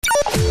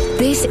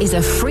This is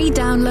a free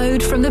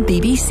download from the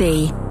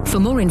BBC. For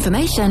more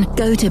information,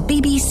 go to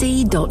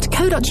bbc.co.uk/podcasts.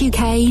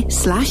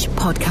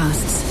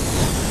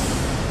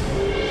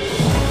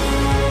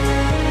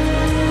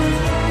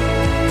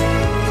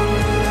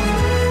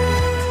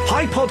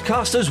 Hi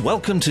podcasters,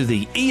 welcome to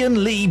the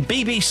Ian Lee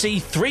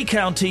BBC Three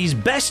Counties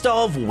Best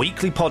of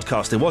Weekly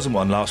Podcast. There wasn't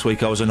one last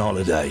week, I was on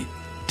holiday.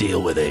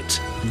 Deal with it.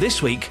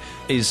 This week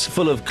is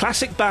full of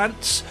classic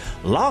bants,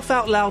 laugh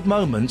out loud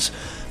moments,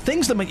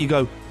 things that make you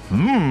go,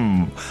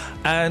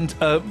 and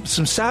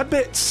some sad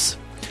bits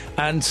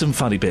and some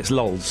funny bits,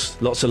 lols,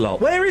 lots of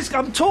lol.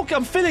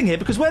 I'm filling here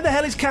because where the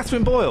hell is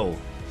Catherine Boyle?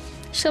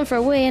 She's gone for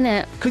a wee,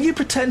 innit? Can you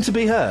pretend to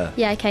be her?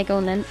 Yeah, okay, go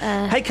on then.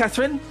 Hey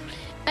Catherine.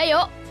 Hey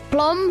up,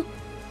 Plum.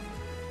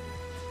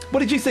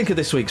 What did you think of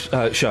this week's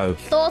show?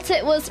 Thought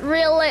it was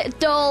really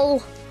dull.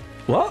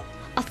 What?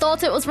 I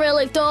thought it was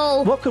really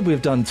dull. What could we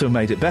have done to have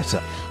made it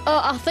better?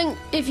 I think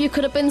if you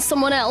could have been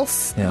someone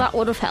else, that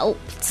would have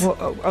helped.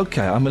 Well, OK,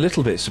 I'm a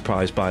little bit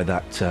surprised by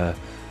that.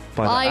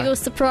 Are you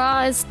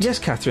surprised? Yes,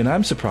 Catherine,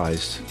 I'm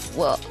surprised.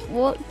 What?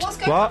 What's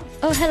going on?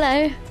 Oh,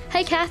 hello.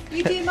 Hey, Kath. Are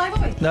you doing my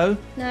voice? No?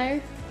 No.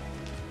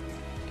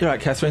 You're right,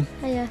 Catherine.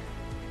 Hiya.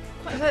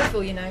 Quite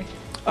hurtful, you know.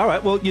 All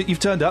right, well, you've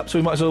turned up, so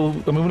we might as well... I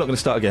mean, we're not going to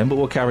start again, but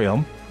we'll carry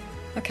on.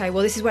 OK,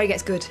 well, this is where it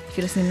gets good, if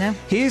you're listening now.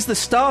 Here's the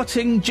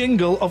starting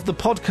jingle of the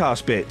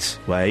podcast bit.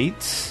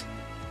 Wait.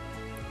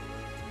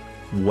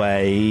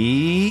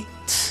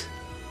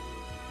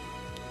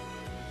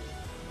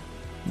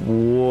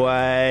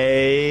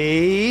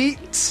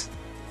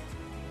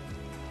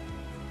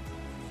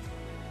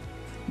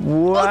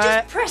 Oh,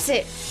 just press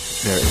it.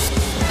 There it is.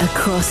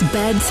 Across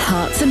beds,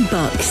 hearts and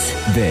bucks.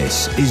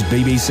 This is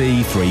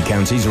BBC Three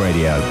Counties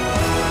Radio.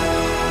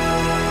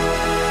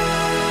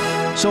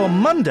 So on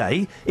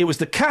Monday, it was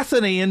the Kath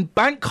and Ian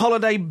Bank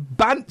Holiday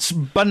Bants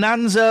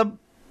Bonanza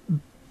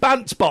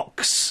Bants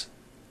Box.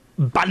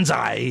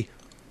 Banzai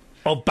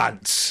of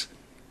Bants.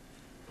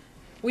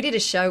 We did a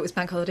show, it was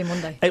Bank Holiday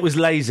Monday. It was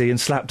lazy and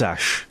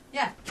slapdash.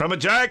 Yeah. From a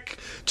jack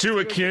to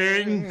a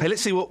king. Hey,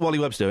 let's see what Wally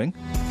Webb's doing.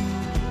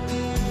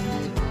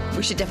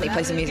 We should definitely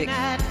play some music.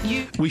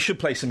 We should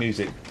play some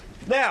music.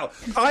 Now,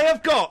 I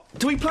have got...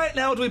 Do we play it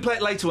now or do we play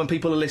it later when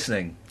people are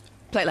listening?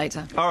 Play it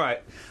later. All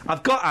right.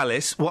 I've got,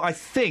 Alice, what I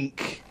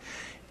think...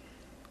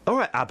 All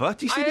right, ABBA.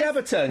 Do you see the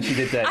ABBA turn she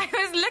did there? I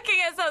was looking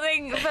at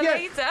something for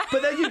later.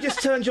 But then you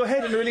just turned your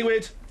head in a really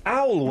weird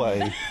owl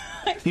way.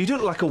 You do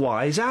look like a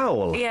wise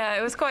owl. Yeah,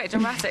 it was quite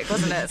dramatic,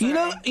 wasn't it?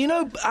 Sorry. You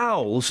know,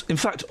 owls, in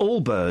fact, all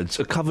birds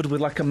are covered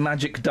with like a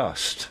magic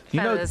dust.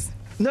 Feathers.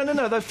 No,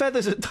 the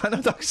feathers are...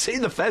 I've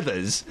seen the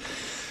feathers.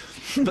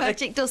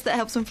 Magic dust that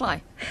helps them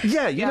fly.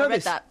 Yeah, you know I read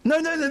this. that.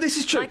 No, this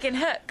is true. Like in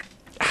Hook.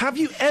 Have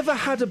you ever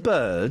had a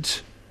bird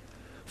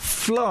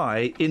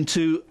fly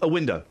into a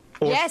window?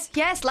 Yes,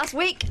 last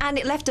week, and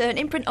it left an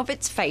imprint of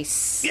its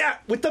face. Yeah,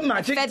 with the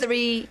magic...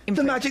 Feathery imprint.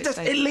 The magic dust.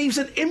 It leaves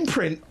an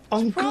imprint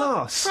on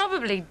glass.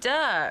 Probably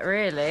dirt,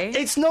 really.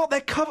 It's not.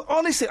 They're covered...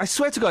 Honestly, I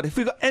swear to God, if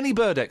we've got any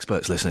bird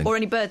experts listening... Or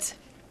any birds.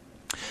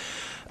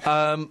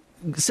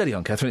 Steady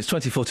on, Catherine. It's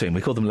 2014.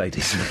 We call them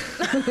ladies.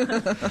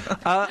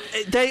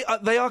 They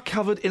are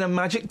covered in a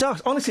magic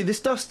dust. Honestly, this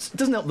dust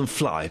doesn't help them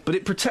fly, but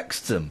it protects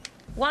them.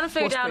 One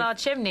flew down our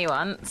chimney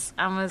once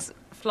and was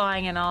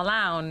flying in our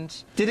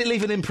lounge. Did it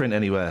leave an imprint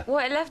anywhere?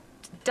 Well, it left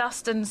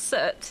dust and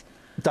soot.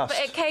 Dust.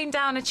 But it came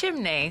down a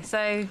chimney,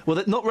 so... Well,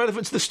 that's not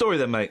relevant to the story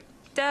then, mate.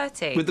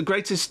 Dirty. With the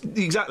greatest...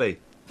 Exactly.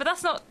 But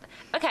that's not...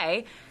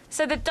 OK,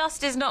 so the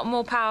dust is not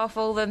more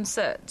powerful than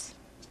soot?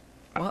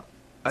 What?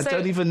 I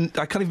can't even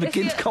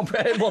begin to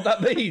comprehend what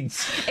that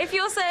means. If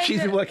you're saying...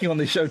 She's been working on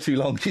this show too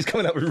long. She's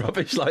coming up with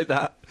rubbish like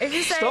that. If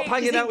you're saying... Stop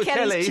hanging out with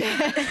Kelly.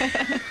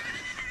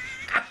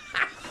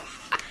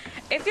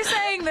 If you're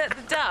saying that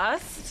the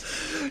dust...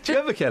 Do you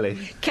remember Kelly?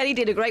 Kelly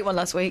did a great one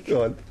last week.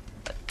 Go on.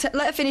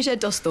 Let her finish her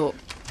dust thought.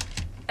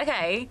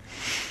 OK,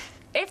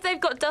 if they've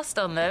got dust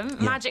on them,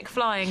 magic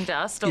flying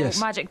dust or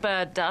magic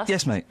bird dust...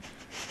 Yes, mate.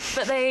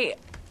 But they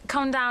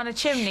come down a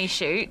chimney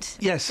chute...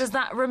 Yes. Does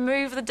that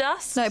remove the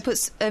dust? No, it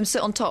puts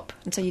soot on top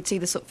until you'd see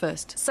the soot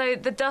first. So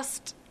the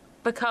dust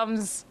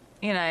becomes,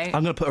 you know... I'm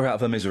going to put her out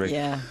of her misery.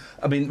 Yeah.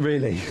 I mean,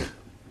 really...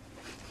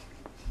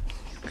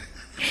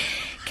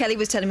 Kelly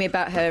was telling me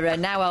about her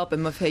Now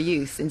album of her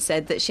youth and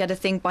said that she had a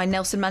thing by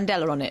Nelson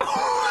Mandela on it.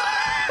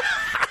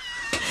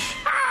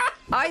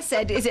 I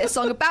said, is it a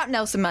song about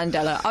Nelson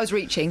Mandela? I was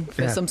reaching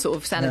for some sort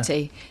of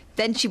sanity. Yeah.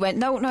 Then she went,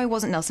 no, it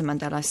wasn't Nelson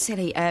Mandela.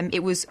 Silly.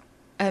 It was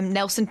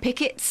Nelson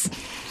Pickett's.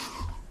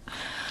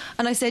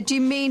 And I said, do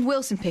you mean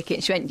Wilson Pickett?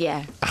 And she went,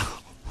 yeah.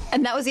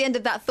 And that was the end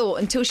of that thought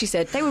until she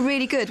said, they were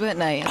really good, weren't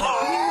they? They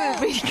were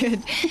really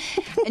good.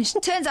 And it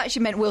turns out she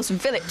meant Wilson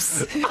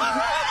Phillips.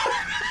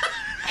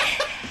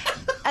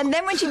 And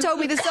then when she told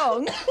me the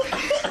song...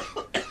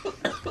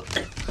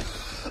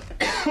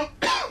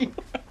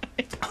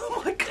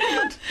 Oh, my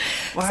God.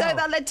 Wow. So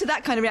that led to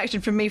that kind of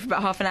reaction from me for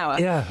about half an hour.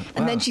 Yeah.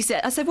 And then she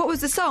said, I said, what was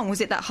the song?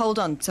 Was it that Hold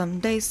On,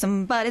 Someday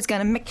Somebody's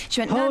Gonna Make...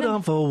 She went, Hold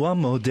on for one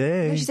more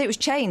day. No, she said it was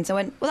Chains. I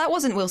went, well, that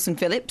wasn't Wilson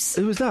Phillips.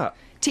 Who was that?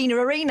 Tina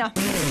Arena.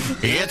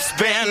 It's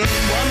been 1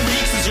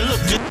 week since you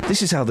looked at...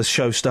 This is how the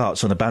show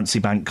starts on a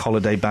Bantsy Bank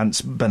Holiday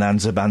Bants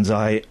Bonanza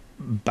Banzai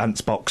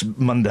Bants Box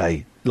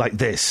Monday, like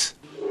this.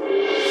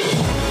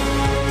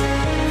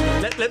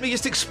 Let me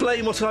just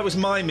explain what I was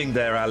miming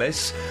there,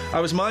 Alice.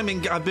 I've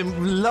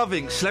been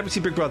loving Celebrity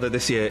Big Brother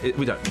this year.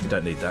 We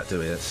don't need that, do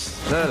we?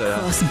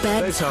 Across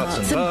beds, hearts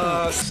and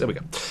bucks. There we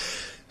go.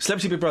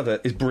 Celebrity Big Brother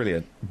is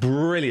brilliant,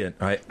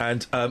 right?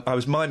 And I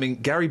was miming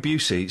Gary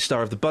Busey,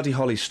 star of the Buddy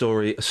Holly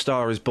story, A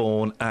Star Is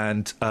Born,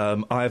 and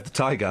Eye of the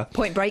Tiger.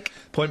 Point Break.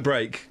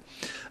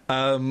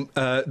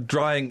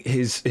 Drying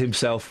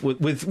himself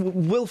with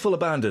willful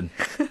abandon.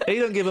 He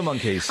don't give a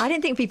monkeys. I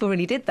didn't think people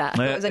really did that. I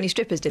thought it was only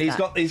strippers did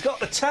that. He's got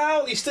the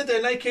towel. He stood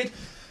there naked.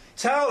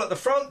 Towel at the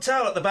front,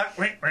 towel at the back.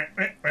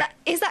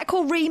 Is that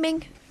called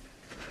reaming?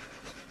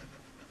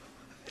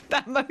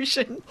 That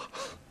motion.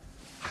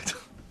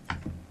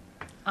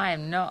 I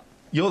am not.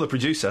 You're the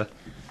producer.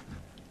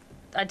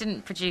 I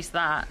didn't produce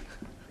that.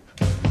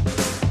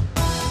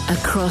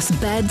 Across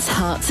beds,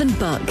 hearts and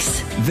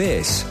bucks.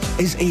 This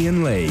is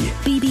Ian Lee.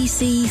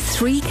 BBC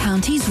Three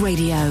Counties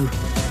Radio. No,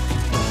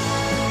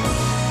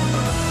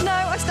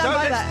 I stand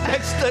by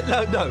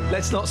that.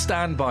 Let's not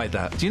stand by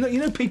that. Do you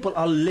know people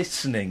are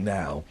listening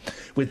now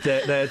with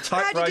their typewriters.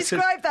 How do you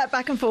describe that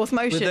back and forth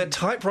motion? With their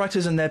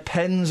typewriters and their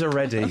pens are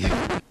ready.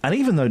 And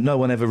even though no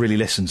one ever really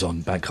listens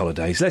on bank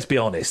holidays, let's be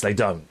honest, they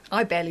don't.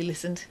 I barely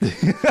listened.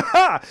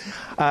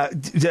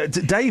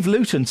 Dave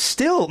Luton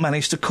still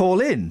managed to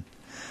call in.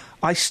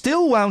 I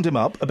still wound him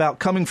up about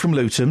coming from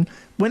Luton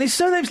when his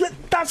surname's...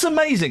 That's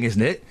amazing,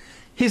 isn't it?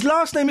 His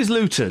last name is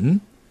Luton,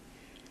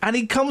 and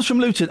he comes from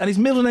Luton, and his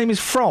middle name is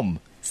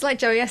From. It's like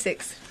Joey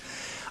Essex.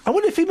 I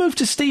wonder if he moved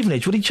to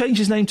Stevenage, would he change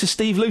his name to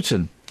Steve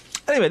Luton?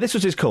 Anyway, this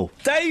was his call.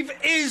 Dave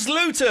is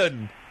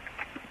Luton!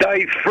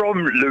 Dave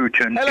from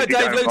Luton. Hello,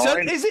 Dave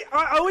Luton. Is it?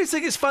 I always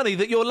think it's funny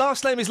that your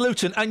last name is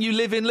Luton and you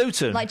live in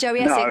Luton. Like Joey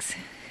Essex?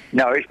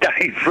 No, it's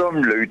Dave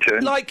from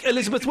Luton. Like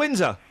Elizabeth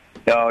Windsor?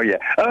 Oh, yeah.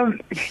 I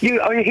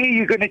hear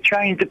you're going to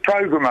change the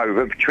programme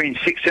over between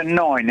 6 and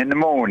 9 in the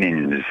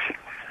mornings.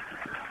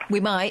 We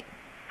might.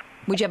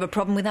 Would you have a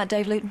problem with that,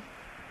 Dave Luton?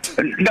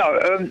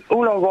 No,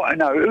 all I want to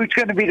know, who's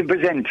going to be the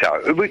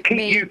presenter? We'll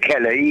keep you,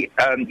 Kelly,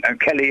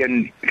 Kelly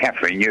and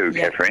Catherine,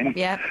 Catherine.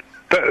 Yeah.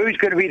 But who's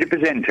going to be the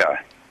presenter?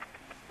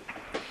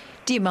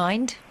 Do you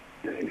mind?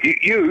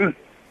 You?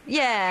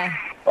 Yeah.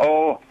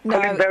 Or No.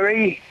 Colin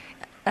Berry?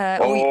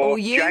 Or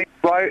you?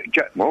 James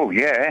Whale?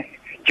 Yeah.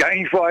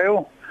 James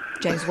Whale?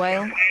 James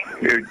Whale.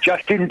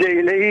 Justin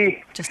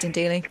Dealey? Justin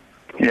Dealey.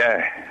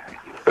 Yeah.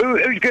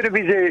 Who's going to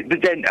be the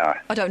presenter?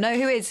 I don't know.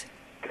 Who is?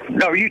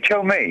 No, you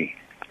tell me.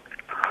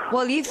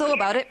 Well, you've thought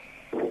about it.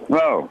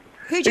 Well,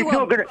 Who do you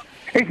want?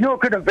 It's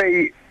not going to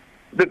be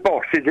the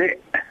boss, is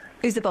it?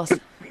 Who's the boss?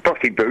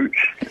 Bossy Boots.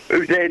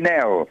 Who's there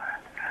now?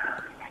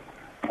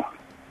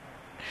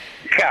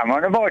 Come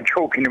on, am I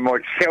talking to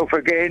myself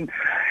again?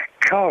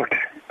 God.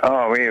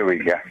 Oh, here we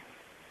go.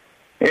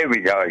 Here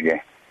we go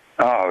again.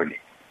 Oh,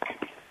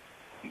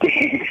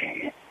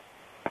 dear.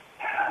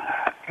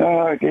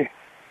 Oh, dear.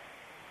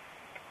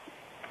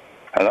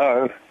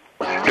 Hello?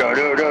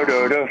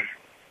 Do-do-do-do-do.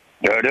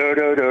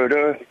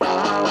 Do-do-do-do-do.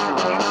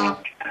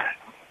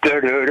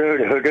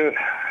 Do-do-do-do-do.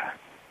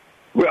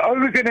 Well, are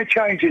we going to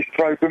change these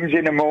programmes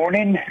in the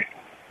morning?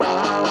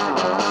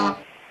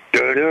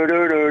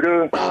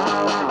 Do-do-do-do-do.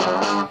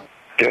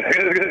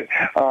 Do-do-do.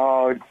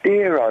 Oh,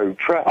 dear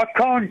Oprah. I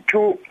can't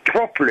talk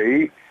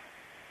properly.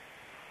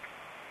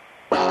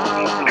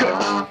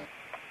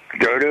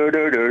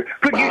 Do-do-do-do.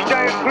 Could you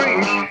stay at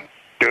Greece?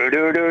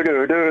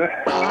 Do-do-do-do-do.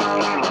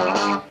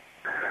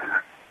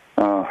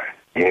 Oh,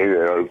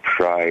 dear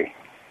Oprah.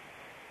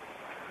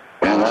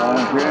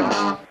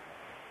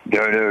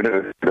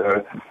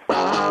 Do-do-do-do.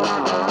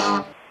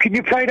 Can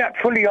you play that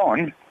fully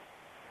on?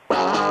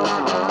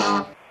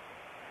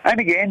 And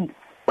again.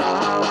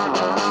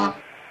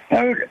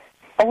 Oh,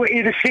 I want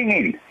you to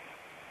singing.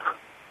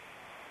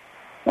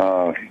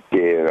 Oh,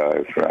 dear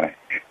Oprah.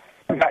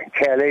 Back,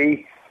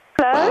 Kelly.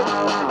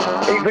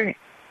 Hello?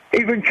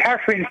 Even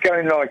Catherine's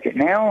going like it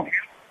now.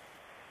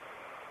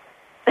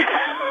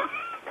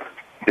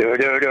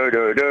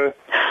 Do-do-do-do-do.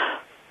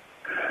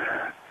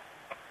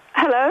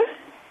 Hello?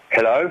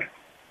 Hello?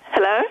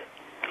 Hello?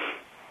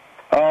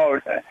 Oh,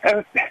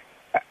 have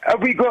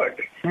we got...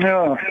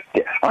 No.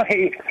 Oh,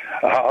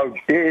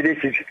 dear,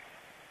 this is...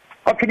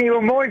 I can hear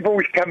my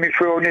voice coming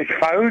through on this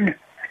phone.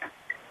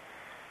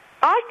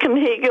 I can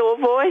hear your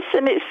voice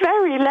and it's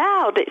very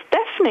loud. It's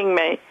deafening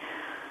me.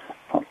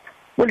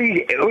 Well,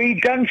 he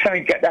done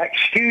something at that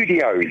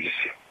studios.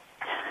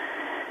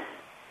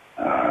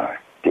 Oh,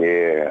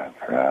 dear,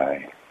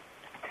 right.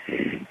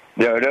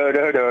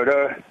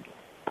 Do-do-do-do-do.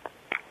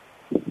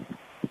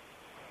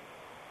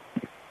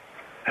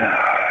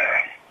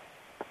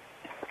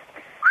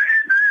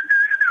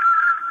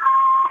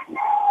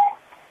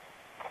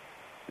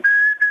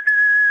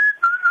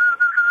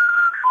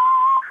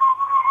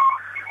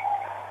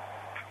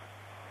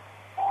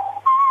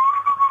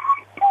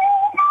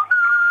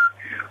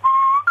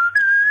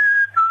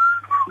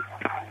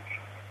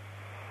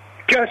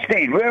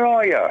 Justine, where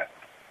are you?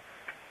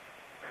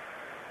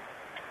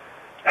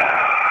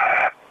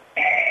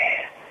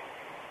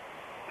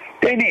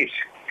 Dennis,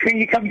 can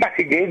you come back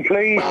again,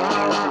 please?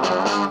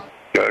 Da,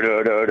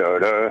 da, da, da,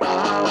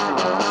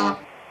 da.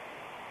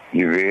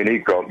 You really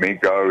got me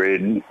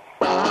going.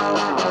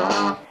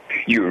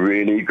 You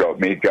really got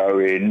me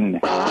going.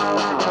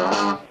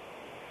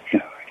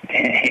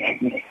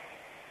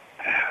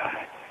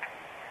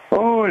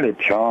 All the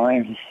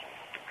time.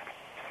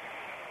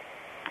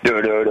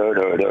 Da, da, da,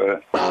 da, da.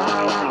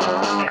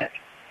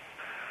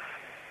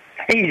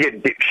 He's a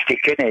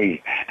dipstick, isn't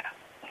he?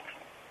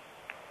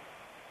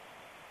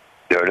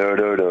 Da, da,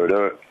 da, da,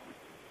 da.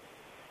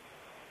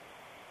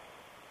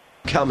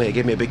 Come here,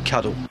 give me a big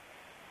cuddle.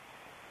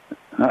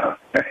 Oh.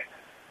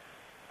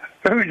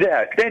 Who's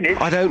that, Dennis?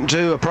 I don't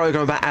do a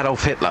programme about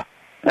Adolf Hitler.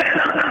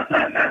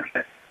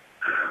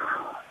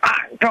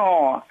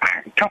 Actor.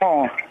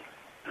 Come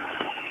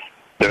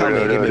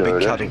here, give me a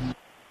big cuddle.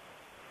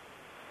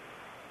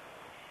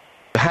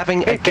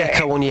 Having a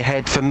gecko on your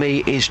head, for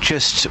me, is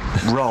just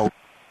wrong.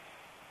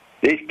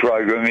 This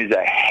programme is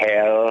a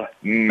hell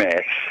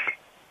mess.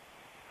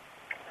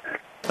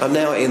 I'm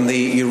now in the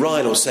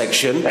urinal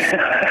section.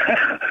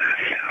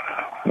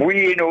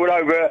 We in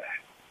over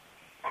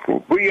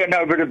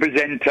the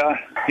presenter.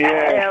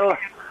 Yeah. Hell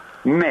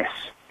mess.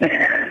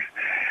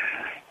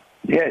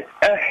 Yes,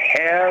 a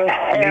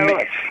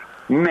hell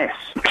mess.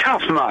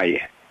 Tough,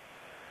 mate.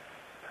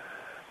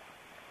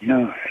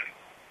 No.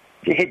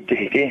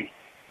 Did.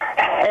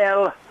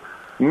 Hell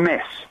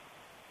mess.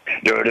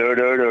 Da da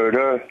da da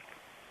da.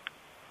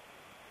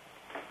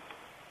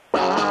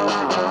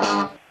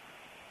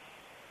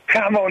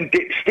 Come on,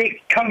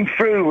 dipstick, come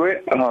through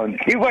it. Oh,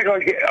 you wait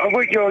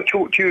till I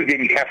talk to you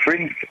again,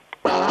 Catherine.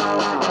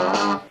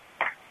 Da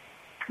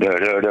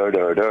da da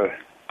da da.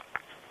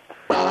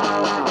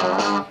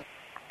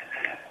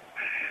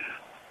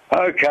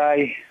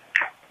 Okay.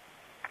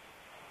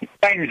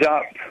 Time's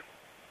up.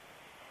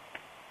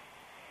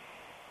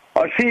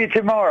 I'll see you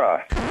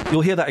tomorrow.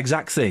 You'll hear that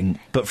exact thing,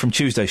 but from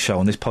Tuesday's show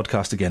on this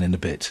podcast again in a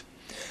bit.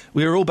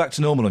 We were all back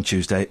to normal on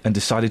Tuesday and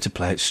decided to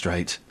play it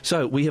straight.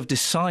 So we have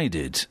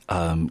decided,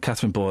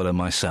 Catherine Boyle and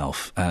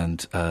myself,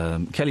 and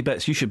Kelly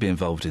Betts, you should be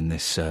involved in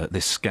this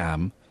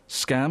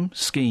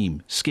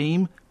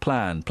scheme,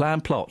 plan,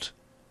 plot,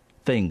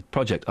 thing,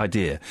 project,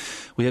 idea.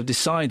 We have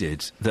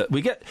decided that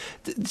we get...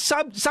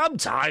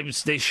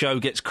 Sometimes this show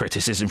gets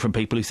criticism from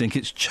people who think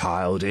it's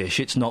childish.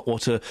 It's not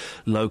what a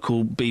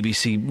local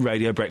BBC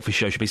radio breakfast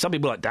show should be. Some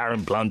people like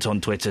Darren Blunt on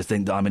Twitter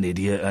think that I'm an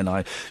idiot and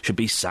I should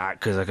be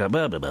sacked because I go...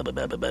 Blah, blah, blah,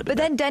 blah, blah, blah. But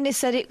then Dennis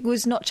said it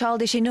was not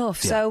childish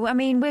enough. Yeah. So, I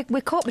mean,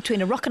 we're caught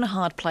between a rock and a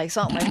hard place,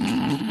 aren't we?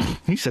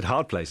 He said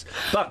hard place.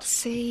 But...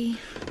 See...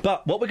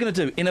 But what we're going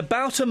to do, in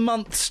about a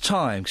month's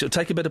time, because it'll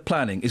take a bit of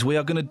planning, is we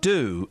are going to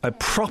do a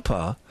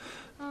proper...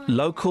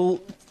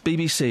 local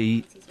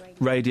BBC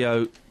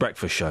radio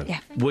breakfast show. Yeah.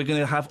 We're going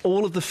to have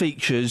all of the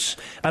features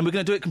and we're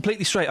going to do it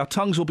completely straight. Our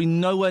tongues will be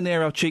nowhere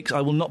near our cheeks.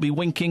 I will not be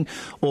winking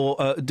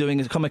or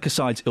doing comic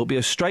asides. It'll be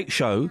a straight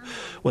show.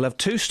 We'll have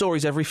 2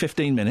 stories every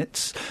 15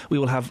 minutes. We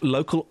will have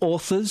local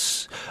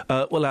authors.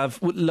 We'll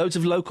have loads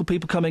of local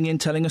people coming in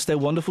telling us their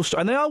wonderful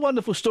stories. And they are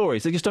wonderful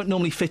stories. They just don't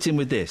normally fit in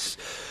with this.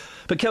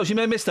 But, Kels, you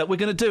may have missed that. We're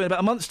going to do, in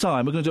about a month's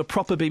time, we're going to do a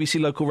proper BBC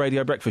local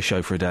radio breakfast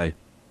show for a day.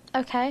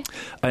 Okay.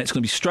 And it's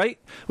going to be straight.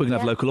 We're going to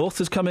have local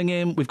authors coming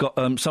in. We've got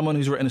someone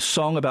who's written a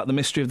song about the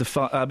mystery of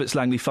the Abbots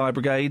Langley Fire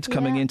Brigade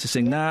coming in to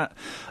sing that.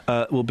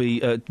 We'll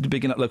be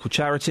bigging up local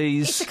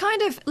charities. It's a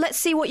kind of let's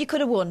see what you could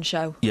have won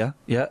show. Yeah.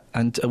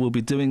 And we'll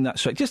be doing that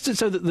straight. Just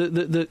so that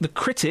the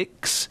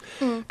critics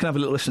can have a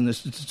little listen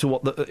to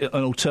what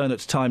an alternate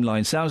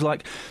timeline sounds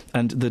like.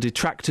 And the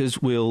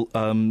detractors will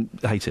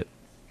hate it.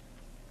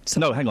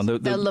 No, hang on.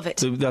 They'll love it.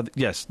 So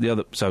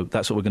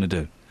that's what we're going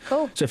to do.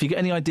 Cool. So if you get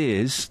any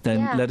ideas,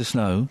 then let us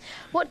know.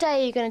 What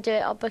day are you going to do it?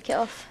 I'll book it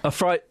off.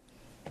 Friday.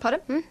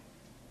 Pardon?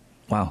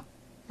 Wow.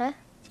 Huh?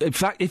 In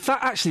fact,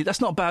 actually,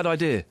 that's not a bad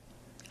idea.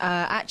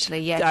 Actually,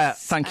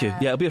 yes. Thank you.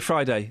 Yeah, it'll be a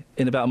Friday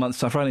in about a month's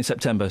time, Friday in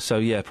September. So,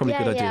 yeah, probably a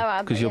good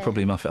idea. Because you'll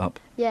probably muff it up.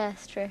 Yeah,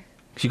 it's true.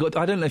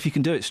 I don't know if you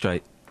can do it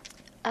straight.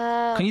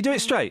 Can you do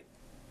it straight?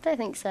 I don't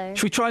think so.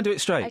 Should we try and do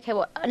it straight? Okay,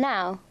 what,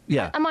 now?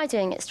 Yeah. Am I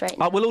doing it straight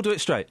now? We'll all do it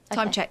straight. Okay.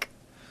 Time check.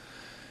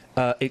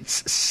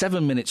 It's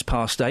 7 minutes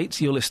past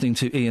 8. You're listening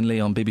to Ian Lee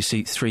on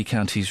BBC Three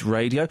Counties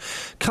Radio.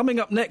 Coming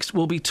up next,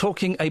 we'll be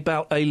talking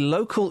about a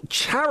local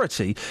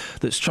charity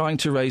that's trying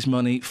to raise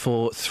money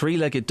for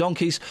three-legged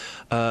donkeys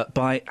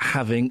by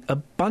having a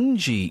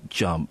bungee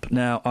jump.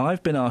 Now,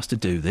 I've been asked to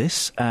do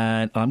this,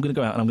 and I'm going to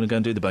go out and I'm going to go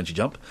and do the bungee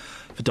jump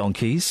for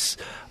donkeys.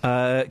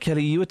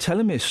 Kelly, you were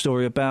telling me a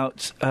story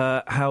about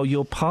how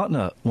your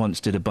partner once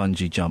did a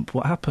bungee jump.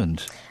 What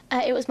happened?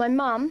 It was my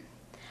mum,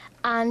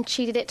 and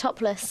she did it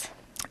topless.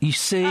 You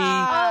see?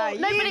 No,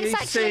 but it's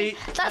actually...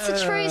 That's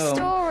a true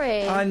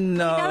story. I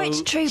know. You know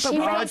it's true,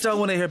 but I don't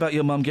want to hear about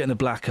your mum getting a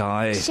black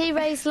eye. She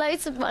raised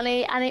loads of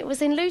money, and it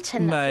was in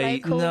Luton.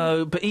 Mate,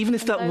 no, but even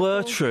if that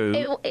were true...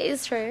 It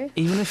is true.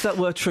 Even if that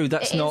were true,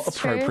 that's not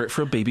appropriate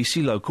for a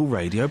BBC local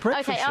radio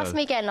breakfast show. Okay, ask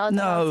me again.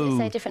 I'll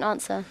say a different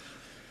answer.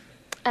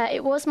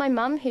 It was my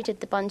mum who did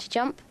the bungee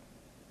jump.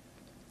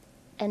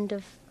 End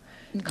of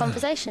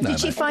conversation. No, Did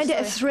she mate. find it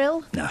a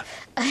thrill? No.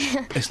 It's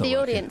not The working.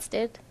 audience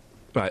did.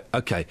 Right,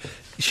 OK.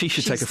 She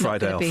should take a She's not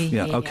Friday gonna off. be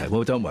Yeah, here, OK. yeah.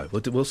 Well, don't worry.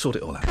 We'll sort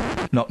it all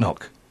out. Knock,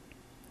 knock.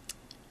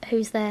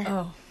 Who's there?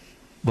 Oh,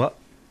 What?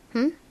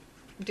 I'm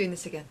doing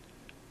this again.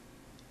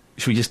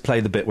 Should we just play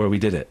the bit where we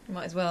did it?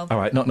 Might as well. All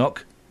right, knock,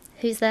 knock.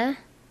 Who's there?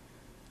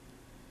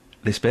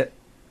 This bit.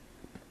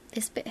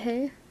 This bit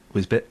who?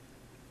 Which bit?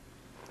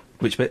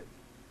 Which bit?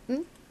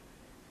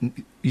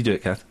 You do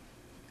it, Kath.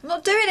 I'm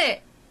not doing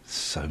it.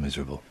 So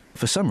miserable.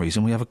 For some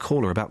reason, we have a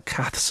caller about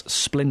Kath's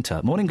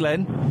splinter. Morning,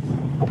 Glenn.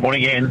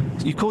 Morning, Ian.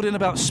 You called in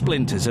about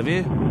splinters, have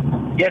you?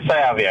 Yes, I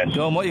have, yes.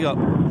 Go on, what you got?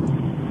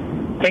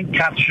 I think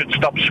Kath should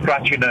stop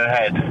scratching her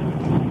head.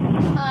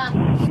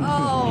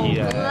 Oh,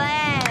 Yeah.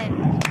 Glenn.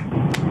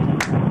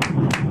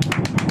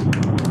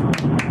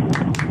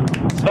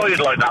 Thought you'd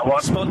like that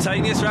one.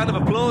 Spontaneous round of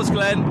applause,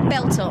 Glenn.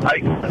 Belt up. I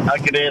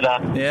can hear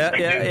that.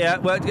 Yeah.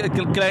 Well,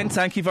 Glenn,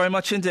 thank you very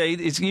much indeed.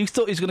 You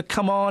thought he was going to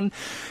come on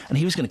and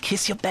he was going to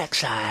kiss your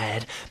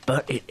backside,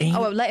 but it ain't. I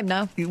won't let him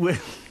know.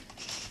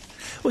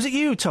 Was it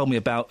you who told me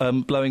about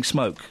blowing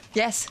smoke?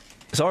 Yes.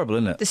 It's horrible,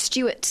 isn't it? The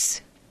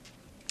Stewarts.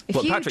 If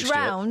What, you Patrick Stewart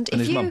drowned,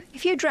 and his mum?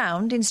 if you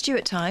drowned in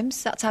Stewart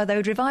times, that's how they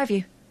would revive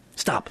you.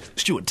 Stop.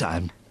 Stuart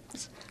time.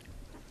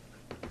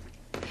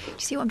 Do you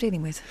see what I'm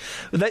dealing with?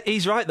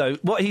 He's right, though.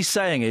 What he's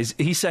saying is,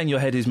 he's saying your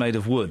head is made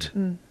of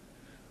wood,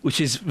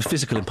 which is a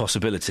physical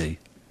impossibility.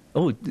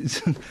 Oh,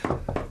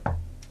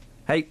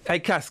 hey,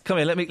 Kath, come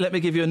here. Let me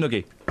give you a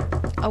noogie.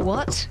 A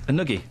what? A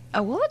noogie.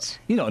 A what?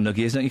 You know what a noogie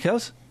is, don't you,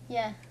 Kels?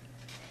 Yeah.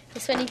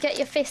 It's when you get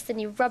your fist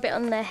and you rub it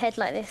on their head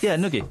like this. Yeah, a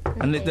noogie.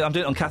 And I'm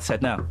doing it on Kath's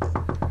head now.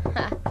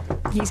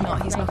 He's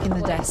not. He's knocking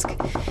the desk.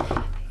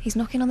 He's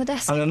knocking on the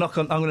desk. I'm going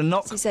to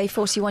knock. He's a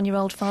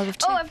 41-year-old father of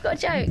two. Oh, I've got a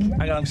joke.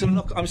 Hang on, I'm just going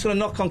to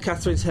knock on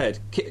Catherine's head.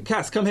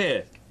 Kath, come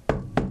here.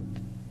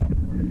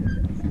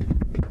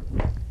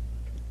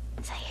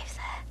 Say who's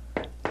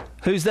there.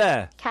 Who's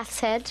there? Kath's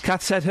head.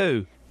 Kath's head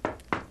who?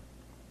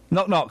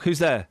 Knock, knock. Who's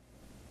there?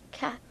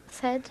 Kath's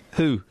head.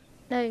 Who?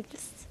 No,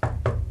 just...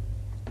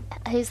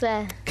 Who's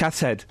there? Kath's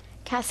head.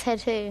 Kath's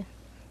head who?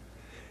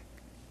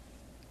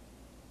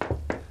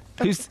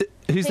 Who's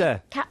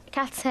there?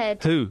 Kath's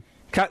head. Who?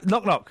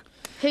 Knock, knock.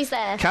 Who's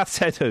there? Kath's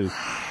head who?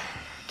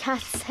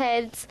 Kath's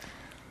head.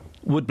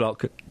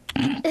 Woodblock.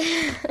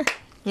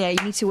 Yeah, you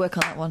need to work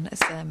on that one.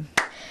 It's,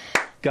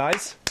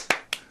 Guys?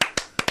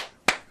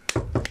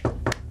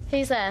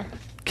 Who's there?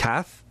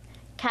 Kath?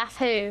 Kath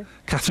who?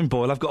 Catherine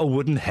Boyle, I've got a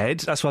wooden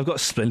head. That's why I've got a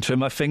splinter in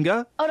my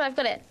finger. Oh, no, I've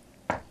got it.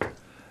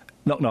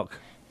 Knock, knock.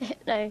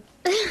 No.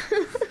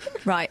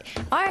 right.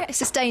 I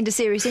sustained a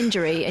serious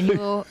injury and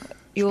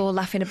you're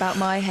laughing about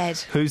my head.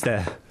 Who's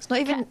there? It's not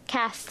even...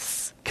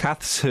 Kath's.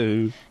 Kath's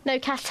who? No,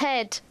 Kath's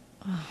head.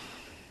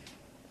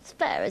 It's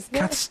better, isn't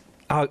Kath's...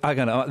 Oh, hang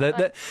on.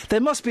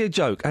 There must be a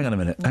joke. Hang on a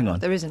minute. Hang on.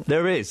 There isn't.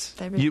 There is.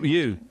 There is.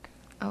 You.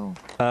 Oh.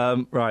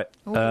 Right.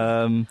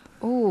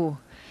 Oh.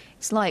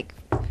 It's like...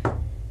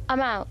 I'm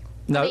out.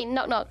 No. I mean,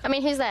 knock, knock. I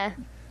mean, who's there?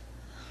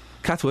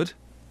 Kath would.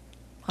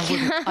 I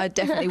wouldn't. I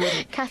definitely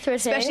wouldn't. Catherine who?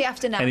 Especially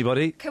after now.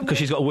 Anybody? Because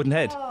she's got a wooden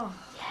head. I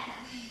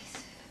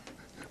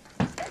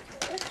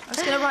was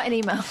going to write an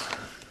email.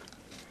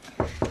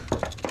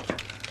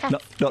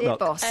 Knock, Dear knock.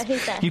 boss.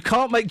 Who's there? You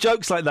can't make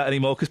jokes like that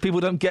anymore because people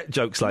don't get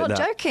jokes like I'm not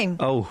that. joking.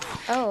 Oh.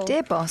 Oh.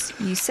 Dear boss,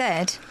 you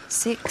said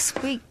 6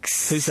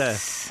 weeks. Who's there?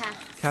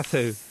 Kath. Kath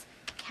who?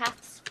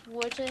 Kath's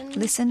wooden.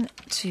 Listen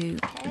to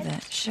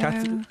the show.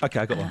 Kath. Okay,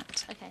 I got one.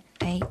 At Okay.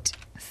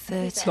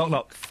 8:30. Knock,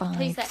 knock.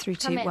 5 there? through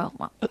Come 2. in.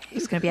 Well,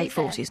 it's going to be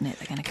 8:40, isn't it?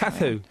 They're going to Kath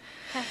who?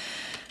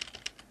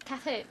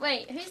 Kath who?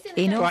 Wait, who's doing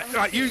the Enough. joke?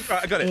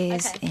 Right, I got it.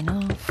 Is Okay.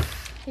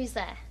 enough. Who's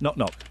there? Knock,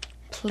 knock.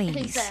 Please.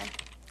 Who's there?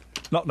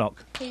 Knock,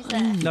 knock. Who's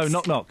there? No,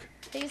 knock, knock.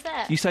 Who's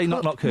there? You say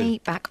knock, knock Put who? me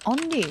back on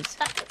news.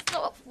 That's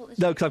not what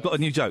the No, joke because I've got a is.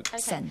 new joke. Okay.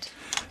 Send.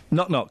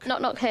 Knock, knock.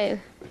 Knock, knock who?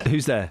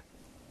 Who's there?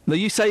 No,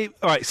 you say...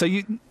 All right, so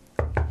you...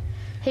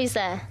 Who's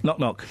there? Knock,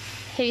 knock.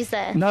 Who's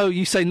there? No,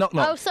 you say knock,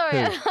 knock. Oh, sorry,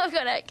 Who? I've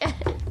got it.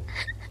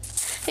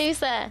 Who's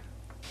there?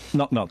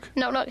 Knock, knock.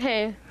 Knock, knock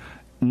who?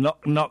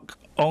 Knock, knock.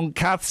 On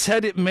Kath's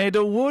head, it made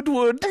a wood.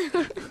 You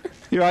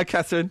all right,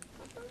 Catherine?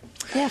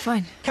 Yeah,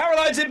 fine.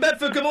 Caroline's in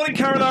Bedford. Good morning,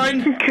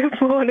 Caroline. Good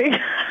morning.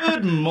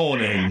 Good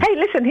morning. Hey,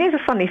 listen, here's a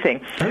funny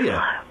thing. Oh,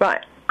 yeah. Right,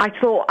 I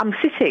thought, I'm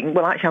sitting,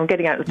 well, actually, I'm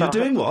getting out of the bath.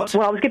 You're doing what?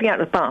 Well, I was getting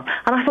out of the bath,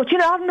 and I thought,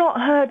 I've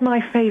not heard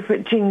my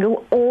favourite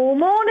jingle all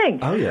morning.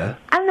 Oh, yeah.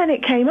 And then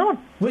it came on.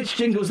 Which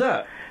jingle's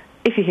that?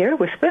 If you hear a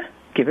whisper,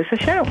 give us a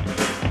shout.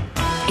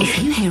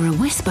 If you hear a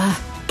whisper,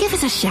 give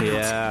us a shout.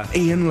 Yeah.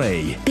 Ian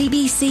Lee.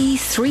 BBC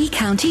Three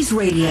Counties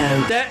Radio.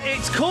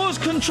 It's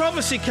caused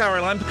controversy,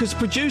 Caroline, because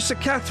producer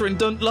Catherine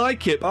don't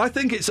like it. But I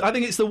think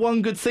it's the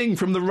one good thing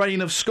from the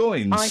reign of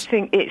scoins. I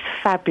think it's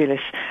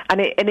fabulous.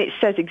 And it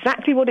says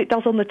exactly what it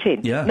does on the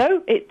tin. Yeah.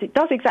 No, it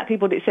does exactly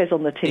what it says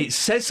on the tin. It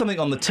says something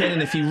on the tin,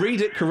 and if you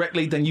read it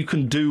correctly, then you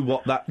can do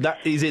what that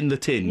is in the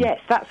tin. Yes,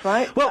 that's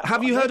right. Well,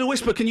 have you heard a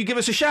whisper? Can you give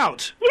us a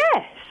shout?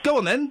 Yes. Go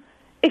on, then.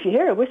 If you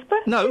hear a whisper,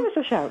 No. give us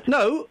a shout.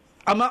 No.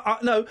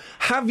 No.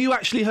 Have you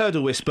actually heard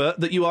a whisper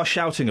that you are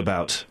shouting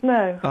about?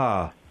 No.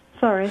 Ah.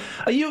 Sorry.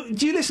 Do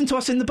you listen to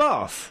us in the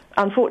bath?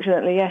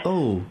 Unfortunately, yes.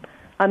 Oh.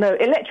 I know.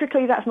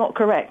 Electrically, that's not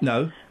correct.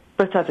 No.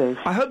 But I do.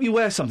 I hope you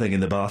wear something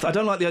in the bath. I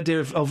don't like the idea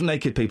of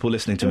naked people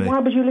listening to me. Why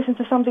would you listen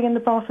to something in the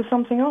bath with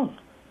something on?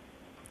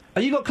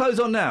 Have you got clothes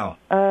on now?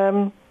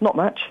 Not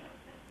much.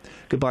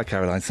 Goodbye,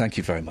 Caroline. Thank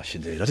you very much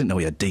indeed. I didn't know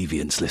we had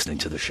deviants listening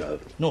to the show.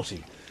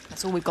 Naughty.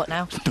 That's all we've got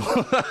now.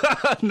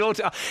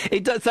 Naughty.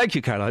 Thank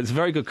you, Caroline. It's a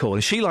very good call.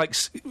 And she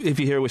likes, if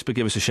you hear a whisper,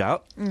 give us a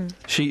shout.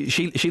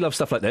 She loves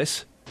stuff like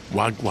this.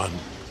 Wagwan,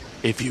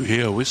 if you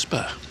hear a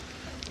whisper,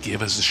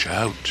 give us a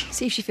shout.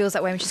 See if she feels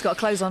that way when she's got her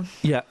clothes on.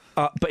 Yeah,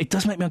 but it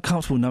does make me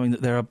uncomfortable knowing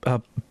that there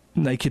are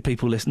naked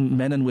people listening,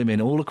 men and women,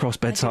 all across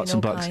beds, huts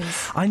and bucks.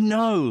 I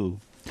know.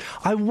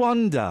 I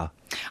wonder.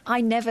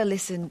 I never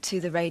listen to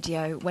the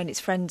radio when it's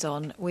Friends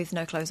on with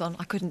no clothes on.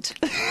 I couldn't.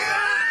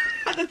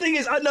 The thing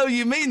is, I know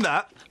you mean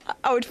that.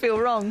 I would feel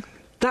wrong.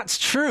 That's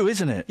true,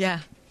 isn't it? Yeah.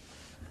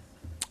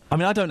 I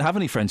mean, I don't have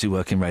any friends who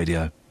work in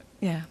radio.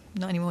 Yeah,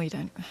 not anymore, you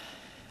don't.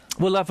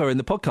 We'll have her in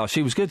the podcast.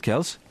 She was good,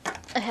 Kels.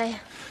 Okay.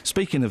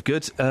 Speaking of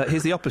good,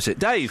 here's the opposite.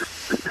 Dave.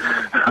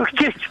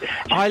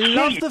 I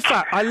love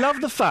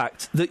the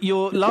fact that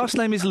your last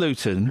name is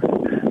Luton.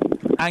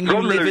 And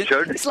you live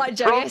in... It's like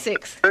Joey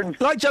Essex.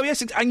 Like Joey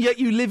Essex, and yet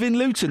you live in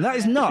Luton. That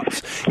is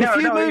nuts.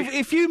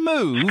 If you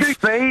move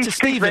to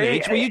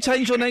Stevenage, will you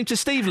change your name to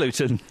Steve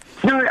Luton?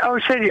 No, I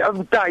was saying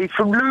I'm Dave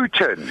from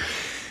Luton.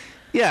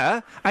 Yeah,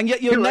 and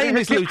yet your name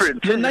is Luton.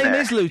 Your name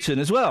is Luton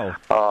as well.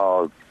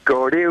 Oh,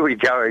 God, here we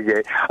go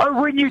again.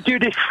 Oh, when you do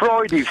this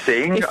Friday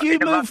thing if you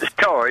in a month's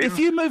time... If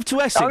you move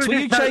to Essex, will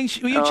you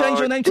change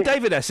your name to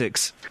David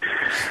Essex?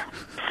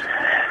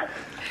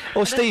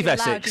 Or Steve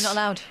Essex? You're not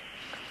allowed.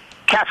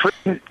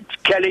 Catherine,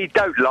 Kelly,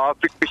 don't laugh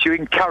because you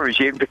encourage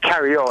him to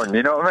carry on,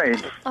 you know what I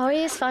mean? Oh,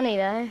 he is funny,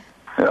 though.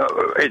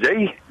 Is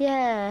he?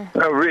 Yeah.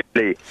 Oh,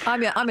 really?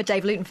 I'm a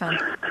Dave Luton fan.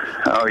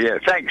 Oh, yeah.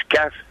 Thanks,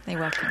 Kath.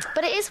 You're welcome.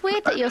 But it is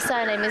weird that your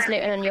surname is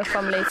Luton and you're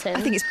from Luton.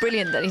 I think it's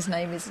brilliant that his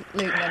name is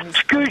Luton. And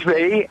Excuse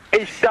me,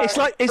 it's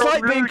like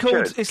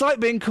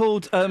being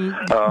called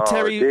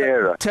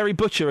Terry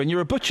Butcher and you're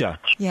a butcher.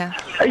 Yeah.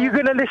 Are you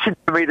going to listen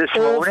to me this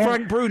morning? Or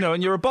Frank Bruno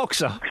and you're a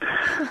boxer.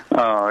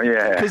 Oh,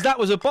 yeah. Because that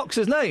was a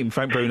boxer's name,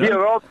 Frank Bruno. Yeah,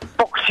 I'll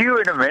box you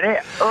in a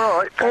minute. All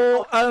right.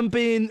 Or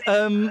being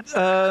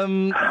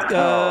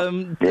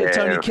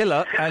Tony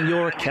Killer and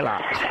you're a killer.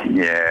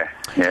 Yeah,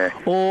 yeah.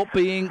 Or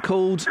being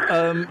called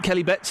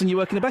Kelly Betts and you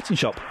work in a betting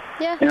shop.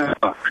 Yeah.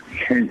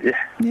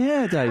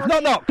 Yeah, Dave.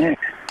 Knock. Yeah.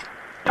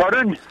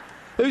 Pardon?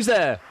 Who's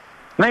there?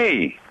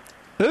 Me.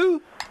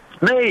 Who?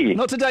 Me.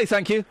 Not today,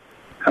 thank you.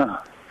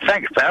 Oh,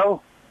 thanks,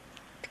 pal.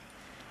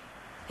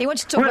 He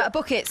wanted to talk about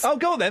buckets. Oh,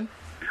 go on then.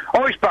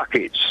 Ice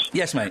buckets.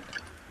 Yes, mate.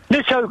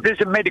 Let's hope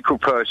there's a medical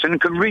person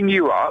can ring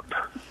you up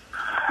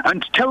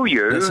and tell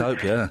you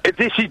if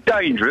this is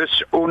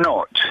dangerous or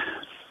not.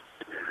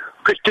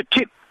 Because to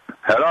tip...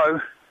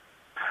 Hello?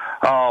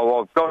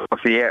 Oh, I've got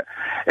off the air.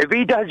 If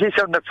he does this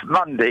on the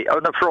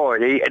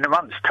Friday, in a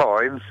month's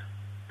time,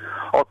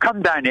 I'll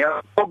come down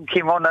here, bonk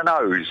him on the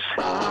nose.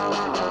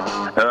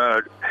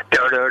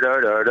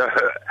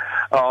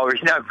 Oh,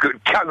 it's no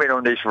good coming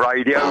on this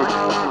radio.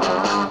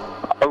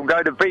 I'm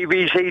going to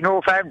BBC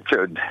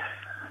Northampton.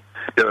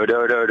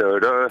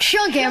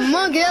 Chunky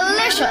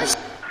Mungalicious.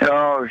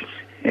 Oh,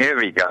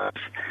 here he goes.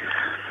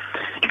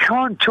 You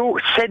can't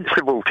talk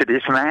sensible to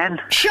this man.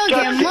 Chunky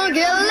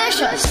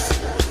Mungalicious.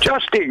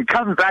 Justin,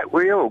 come back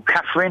real,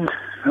 Catherine.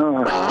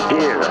 Oh,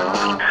 dear.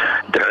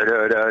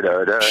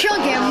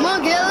 Chunky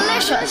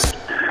Mungalicious.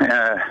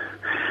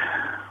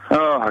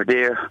 Oh,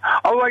 dear.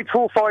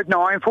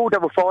 08459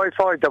 455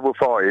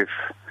 555.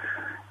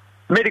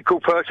 Medical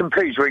person,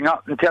 please ring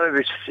up and tell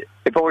us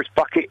if Ice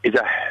Bucket is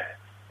a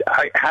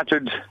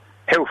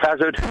health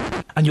hazard.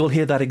 And you'll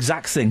hear that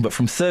exact thing, but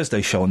from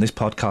Thursday's show on this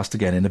podcast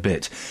again in a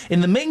bit.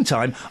 In the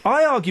meantime,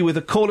 I argue with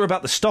a caller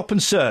about the stop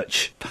and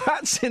search.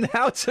 Pat's in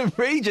Houghton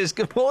Regis.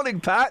 Good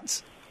morning,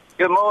 Pat.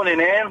 Good morning,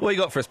 Ian. What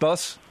you got for us,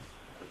 boss?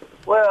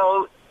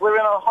 Well, we're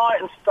in a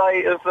heightened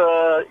state of,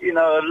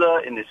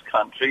 alert in this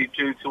country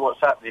due to what's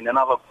happening in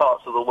other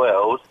parts of the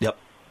world. Yep.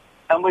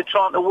 And we're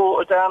trying to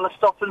water down the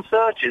stop and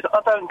searches.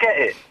 I don't get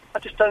it. I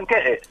just don't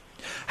get it.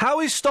 How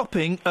is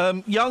stopping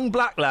young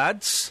black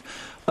lads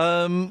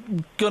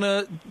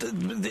gonna,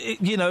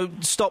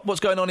 stop what's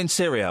going on in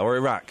Syria or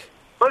Iraq?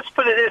 Let's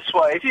put it this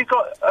way: if you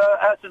got,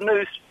 as the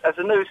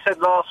news said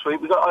last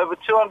week, we got over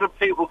 200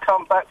 people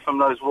come back from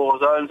those war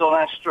zones on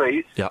our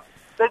streets. Yeah.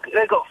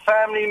 They've got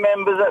family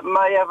members that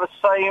may have the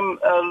same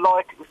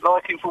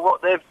liking for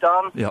what they've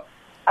done. Yeah.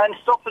 And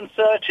stop and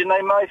searching,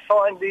 they may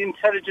find the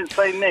intelligence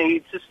they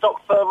need to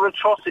stop further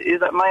atrocities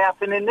that may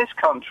happen in this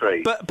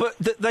country. But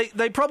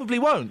they probably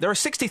won't. There are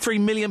 63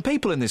 million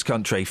people in this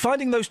country.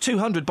 Finding those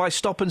 200 by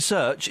stop and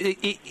search,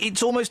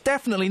 it's almost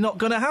definitely not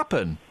going to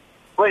happen.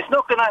 Well, it's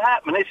not going to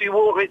happen if you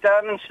water it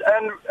down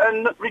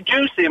and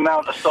reduce the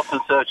amount of stop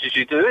and searches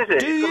you do, is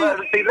it? It's going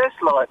to be less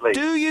likely.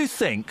 Do you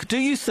think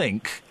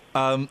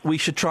we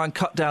should try and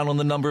cut down on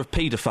the number of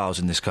paedophiles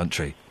in this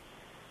country?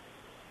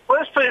 Well,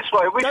 let's put it this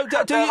way.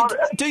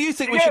 Do you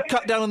think we should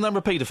cut down on the number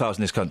of paedophiles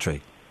in this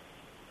country?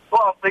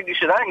 Well, I think you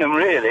should hang them,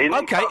 really.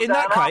 OK,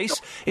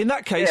 in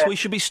that case, we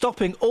should be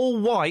stopping all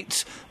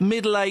white,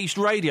 middle-aged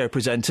radio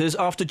presenters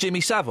after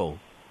Jimmy Savile.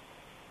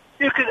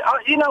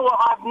 You know what?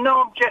 I have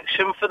no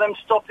objection for them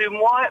stopping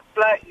white,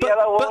 black,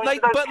 yellow, orange.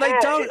 But they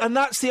don't, and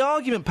that's the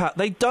argument, Pat.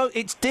 They don't.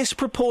 It's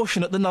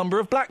disproportionate the number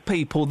of black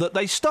people that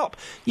they stop.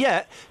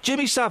 Yet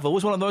Jimmy Savile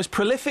was one of the most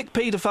prolific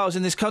paedophiles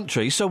in this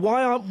country. So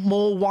why aren't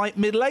more white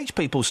middle-aged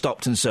people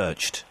stopped and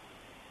searched?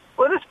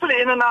 Well, let's put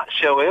it in a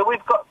nutshell here.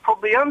 We've got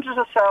probably hundreds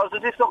of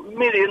thousands, if not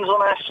millions,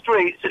 on our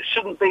streets that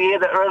shouldn't be here,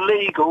 that are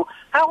illegal.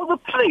 How are the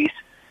police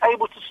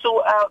able to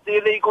sort out the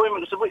illegal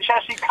immigrants, which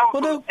actually come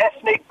from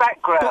ethnic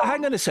background? But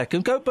hang on a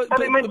second. But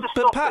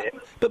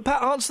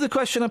Pat, answer the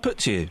question I put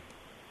to you.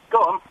 Go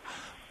on.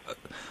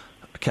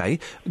 OK.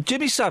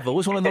 Jimmy Savile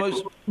was one of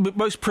the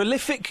most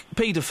prolific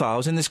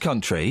paedophiles in this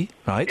country,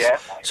 right? Yeah.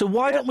 So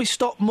why don't we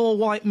stop more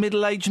white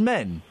middle-aged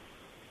men?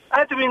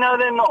 How do we know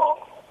they're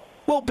not?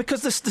 Well,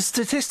 because the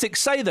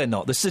statistics say they're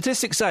not. The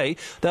statistics say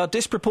they are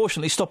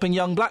disproportionately stopping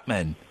young black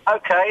men.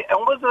 OK, and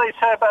what do they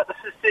say about the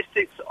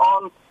statistics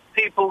on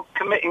people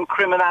committing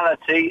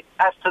criminality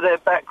as to their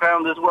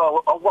background as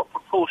well? Or what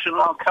proportion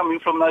are coming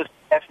from those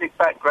ethnic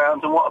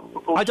backgrounds, and what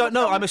proportion? I don't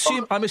know.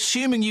 I'm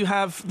assuming you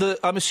have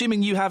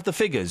the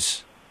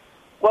figures.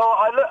 Well,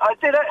 I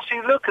did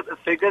actually look at the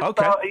figures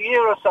about a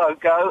year or so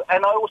ago,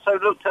 and I also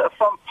looked at a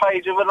front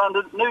page of a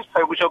London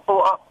newspaper, which I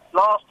brought up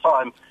last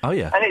time. Oh,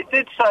 yeah. And it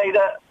did say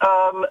that,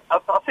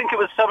 I think it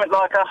was something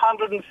like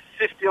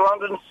 150 or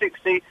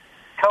 160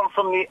 come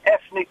from the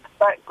ethnic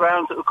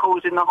backgrounds that were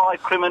causing the high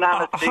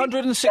criminality.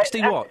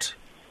 160 what?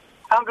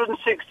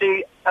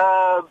 160,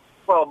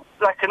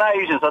 black and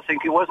Asians, I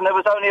think it was, and there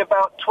was only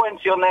about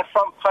 20 on their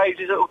front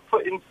pages that were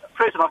put in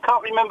prison. I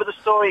can't remember the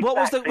story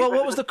exactly.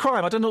 What was the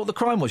crime? I don't know what the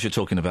crime was you're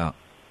talking about.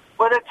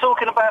 Well, they're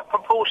talking about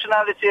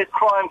proportionality of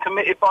crime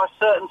committed by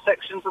certain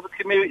sections of the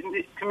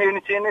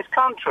community in this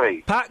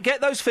country. Pat, get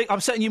those figures.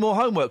 I'm setting you more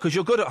homework because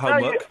you're good at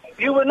homework. No,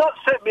 you were not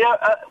setting me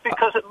up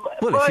because...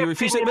 Well, if you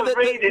refuse it...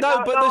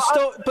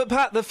 But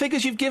Pat, the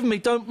figures you've given me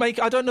don't make...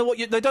 I don't know what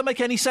they don't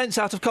make any sense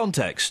out of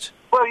context.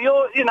 Well,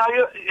 you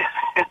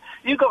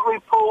got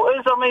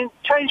reporters. I mean,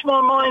 change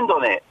my mind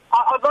on it.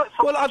 I'd like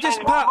to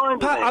change my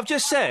mind on it.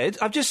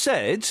 I've just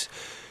said...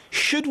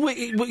 Should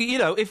we,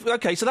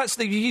 so that's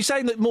you're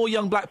saying that more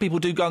young black people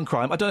do gun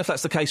crime. I don't know if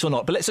that's the case or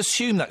not, but let's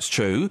assume that's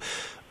true.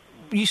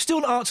 You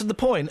still answered the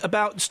point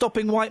about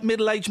stopping white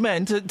middle-aged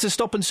men to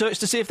stop and search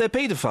to see if they're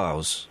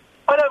paedophiles.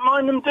 I don't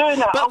mind them doing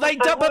that. But they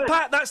don't. But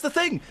Pat, that's the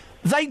thing.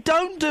 They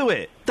don't do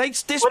it. They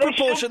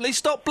disproportionately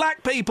stop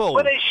black people.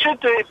 Well, they should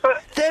do it,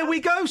 but... There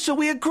we go, so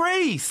we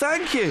agree.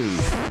 Thank you.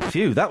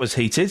 Phew, that was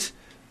heated.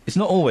 It's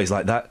not always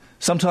like that.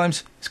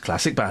 Sometimes it's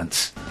classic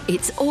bants.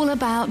 It's all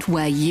about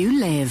where you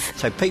live.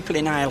 So people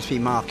in Aylesbury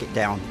Market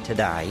Down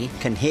today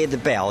can hear the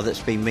bell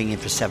that's been ringing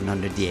for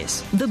 700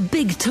 years. The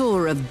big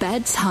tour of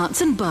beds,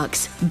 hearts and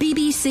bucks.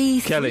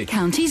 BBC Three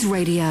Counties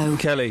Radio.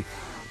 Kelly.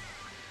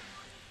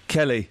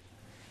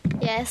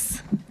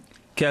 Yes.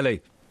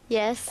 Kelly.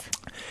 Yes.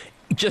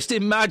 Just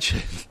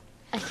imagine...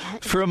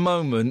 for a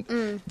moment,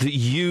 that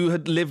you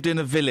had lived in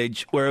a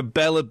village where a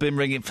bell had been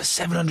ringing for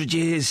 700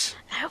 years.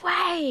 No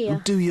way! It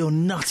would do your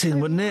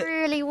nutting, wouldn't it? It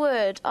really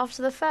would.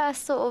 After the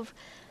first sort of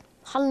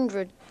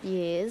 100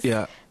 years,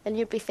 then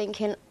you'd be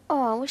thinking,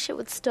 I wish it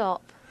would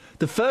stop.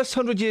 The first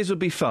 100 years would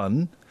be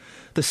fun.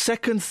 The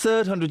second,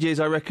 third 100 years,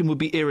 I reckon, would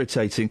be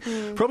irritating.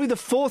 Probably the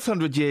fourth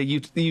 100 year,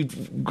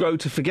 you'd grow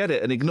to forget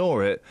it and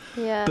ignore it.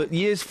 Yeah. But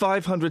years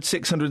 500,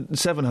 600, and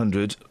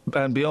 700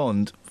 and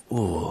beyond...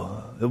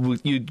 Oh, it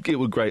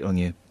would grate on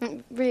you.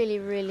 Really,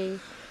 really.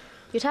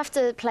 You'd have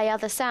to play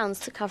other sounds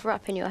to cover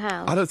up in your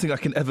house. I don't think I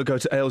can ever go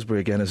to Aylesbury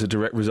again as a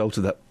direct result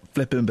of that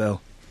flipping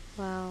bell.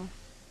 Wow.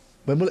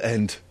 When will it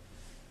end?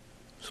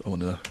 That's what I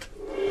want to know.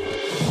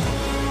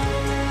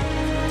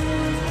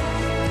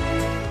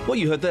 What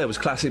you heard there was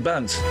classic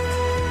bants.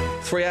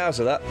 3 hours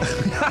of that.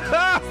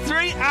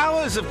 3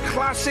 hours of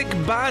classic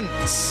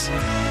bants.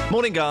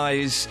 Morning,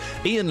 guys.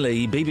 Ian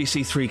Lee,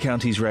 BBC Three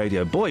Counties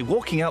Radio. Boy,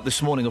 walking out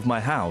this morning of my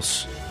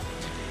house,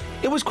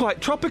 it was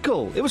quite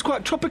tropical. It was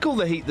quite tropical,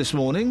 the heat this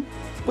morning.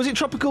 Was it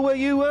tropical where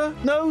you were?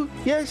 No?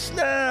 Yes?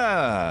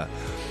 Nah.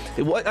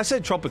 I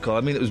said tropical.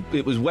 I mean,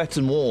 it was wet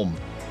and warm.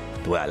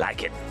 The way I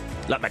like it.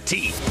 Like my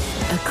tea.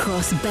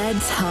 Across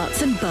beds,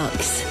 hearts and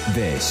bucks.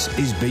 This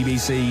is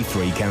BBC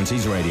Three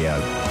Counties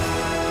Radio.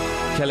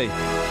 Kelly.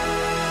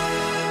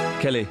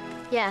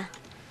 Yeah.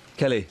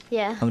 Kelly.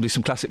 Yeah. I'm going to do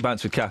some classic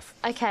bants with Kath.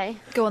 OK.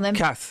 Go on then.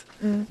 Kath,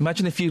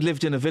 imagine if you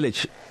lived in a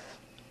village...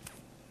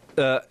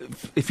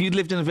 if you'd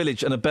lived in a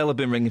village and a bell had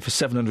been ringing for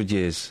 700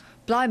 years.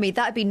 Blimey,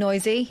 that'd be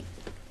noisy.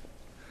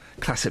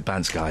 Classic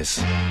bants, guys.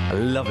 I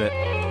love it.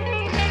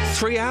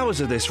 3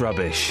 hours of this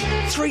rubbish.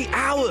 3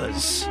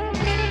 hours!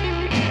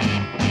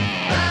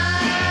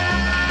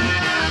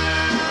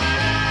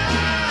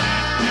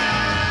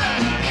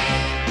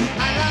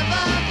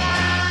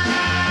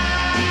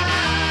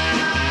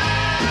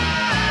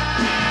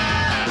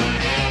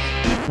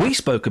 We He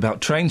spoke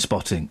about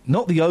Trainspotting,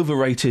 not the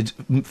overrated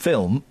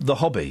film, The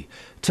Hobby.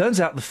 Turns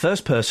out the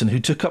first person who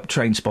took up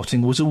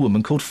Trainspotting was a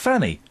woman called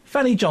Fanny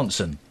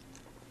Johnson.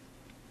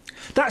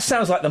 That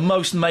sounds like the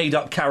most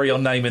made-up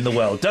carry-on name in the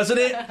world, doesn't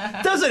it?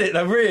 Doesn't it,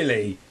 though,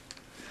 really?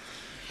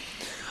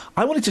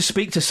 I wanted to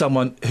speak to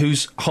someone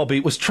whose hobby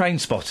was train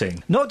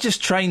spotting. Not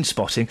just train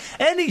spotting,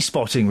 any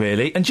spotting,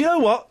 really. And do you know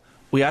what?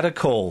 We had a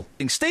call.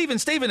 Stephen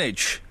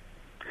Stevenage.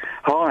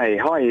 Hi,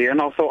 Ian.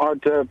 I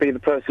thought I'd be the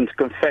person to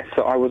confess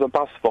that I was a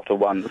bus spotter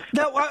once.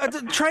 No,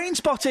 train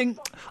spotting,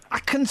 I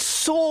can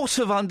sort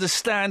of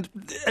understand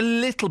a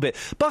little bit.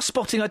 Bus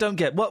spotting, I don't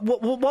get. What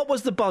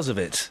was the buzz of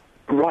it?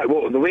 Right,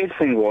 well, the weird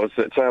thing was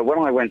that when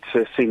I went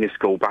to senior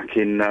school back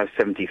in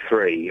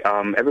 73,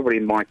 everybody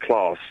in my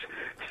class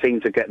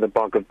seemed to get the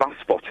bug of bus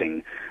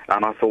spotting.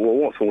 And I thought, well,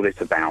 what's all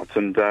this about?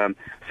 And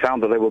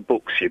found that there were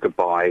books you could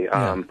buy,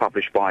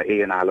 published by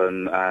Ian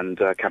Allen and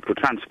Capital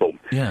Transport.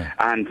 Yeah.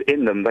 And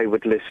in them, they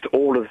would list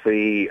all of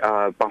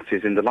the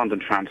buses in the London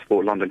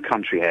Transport, London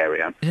Country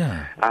area.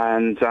 Yeah.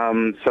 And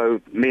so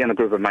me and a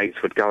group of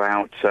mates would go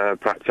out,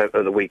 perhaps at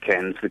the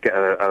weekends, we'd get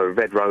a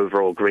Red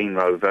Rover or Green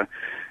Rover,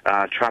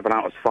 travel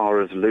out as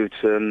far as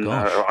Luton.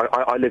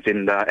 I lived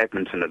in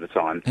Edmonton at the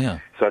time. Yeah.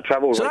 So I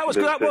travelled. So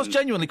that was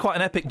genuinely quite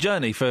an epic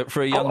journey for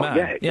a young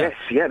man. Yes,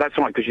 that's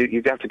right, because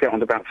you'd have to get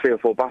on about 3 or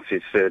 4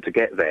 buses to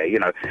get there, you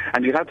know,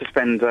 and you'd have to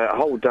spend a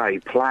whole day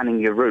planning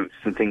your routes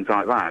and things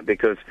like that,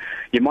 because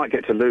you might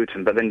get to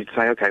Luton, but then you'd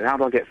say, OK, how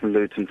do I get from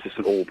Luton to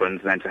St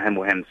Albans, and then to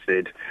Hemel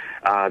Hempstead,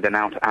 then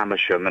out to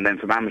Amersham, and then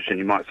from Amersham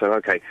you might say,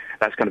 OK,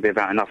 that's going to be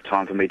about enough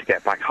time for me to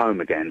get back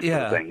home again, sort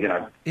of thing, you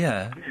know.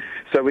 Yeah.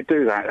 So we'd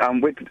do that.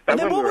 And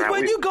then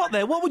when you got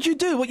there, what would you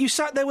do? You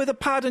sat there with a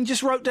pad and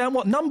just wrote down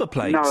what number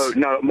plates?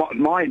 No.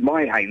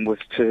 My aim was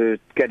to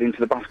get into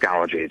the bus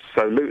garages.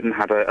 So Luton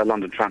had a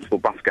London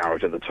Transport bus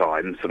garage at the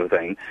time, sort of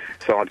thing.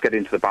 So I'd get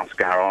into the bus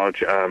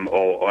garage and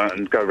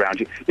go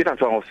round. You'd have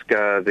to ask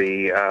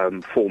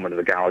the foreman of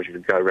the garage if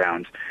you'd go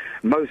round.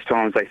 Most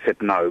times they said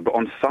no, but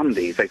on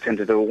Sundays they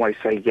tended to always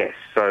say yes.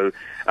 So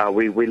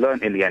we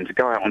learnt in the end to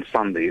go out on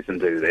Sundays and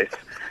do this,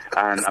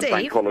 and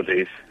bank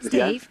holidays.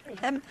 Steve,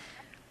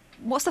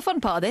 what's the fun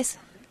part of this?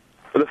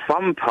 The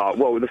fun part,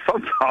 we'll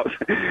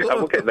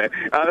get there.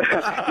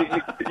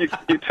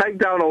 You take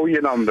down all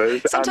your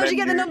numbers. Sometimes you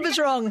get the numbers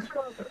wrong.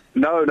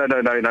 No.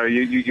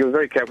 You're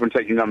very careful in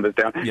taking numbers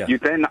down. Yeah. You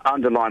then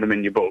underline them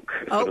in your book,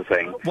 sort of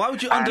thing. Why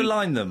would you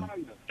underline them?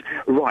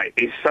 Right,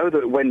 it's so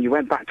that when you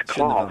went back to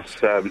class,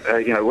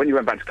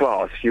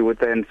 you would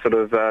then sort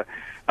of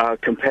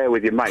compare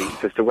with your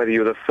mates as to whether you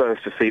were the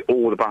first to see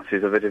all the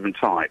buses of a different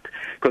type.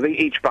 Because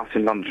each bus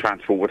in London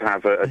Transport would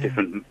have a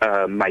different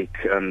make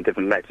and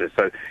different letters.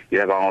 So you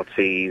have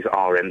RTs,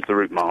 RMs, the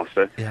Route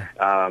Master. Yeah.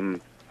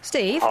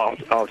 Steve?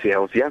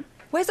 RTLs, yeah.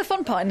 Where's the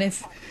fun part in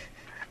this?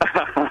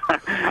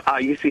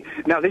 You see,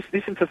 now this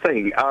is the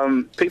thing.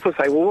 People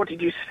say, well, what did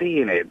you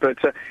see in it? But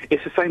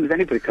it's the same as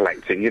anybody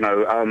collecting. You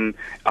know,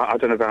 I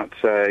don't know about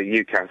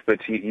you, Kath,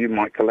 but you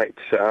might collect,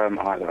 I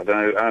don't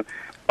know,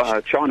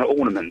 China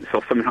ornaments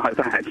or something like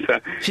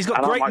that. She's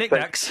got great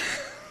knickknacks.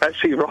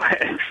 Actually, right,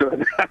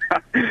 excellent.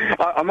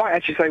 I might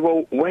actually say,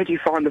 well, where do you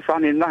find the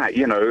fun in that?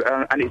 You know,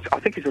 and I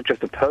think it's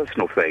just a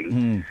personal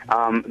thing.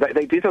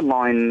 They did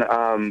align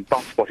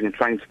bus spotting and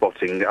train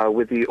spotting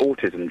with the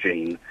autism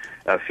gene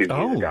a few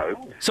years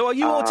ago. So are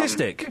you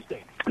autistic?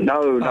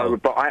 No,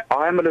 but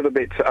I am a little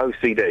bit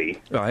OCD.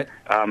 Right.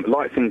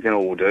 Like things in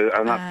order,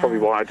 and that's probably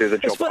why I do the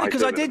job. It's funny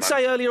because I did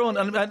say earlier on,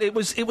 and it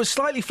was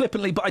slightly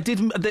flippantly, but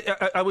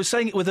I was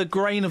saying it with a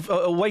grain of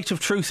a weight of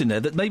truth in there,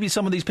 that maybe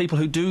some of these people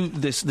who do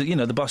this,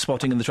 the bus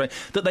spotting and the train,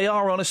 that they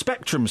are on a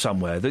spectrum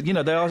somewhere.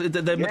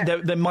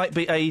 That there might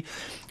be a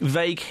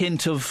vague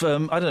hint of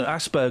I don't know,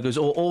 Asperger's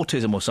or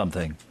autism or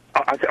something.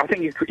 I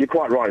think you're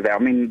quite right there. I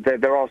mean,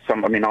 there are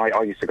some. I mean,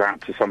 I used to go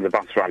out to some of the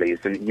bus rallies,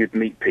 and you'd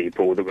meet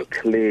people that were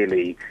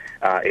clearly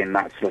in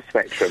that sort of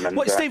spectrum. And,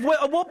 Steve,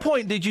 at what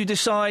point did you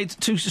decide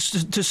to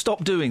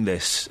stop doing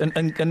this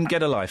and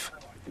get a life?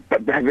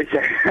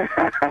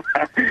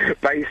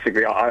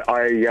 Basically,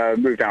 I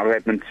moved out of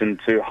Edmonton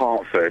to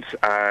Hartford,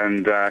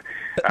 and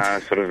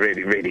sort of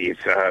really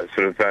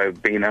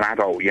being an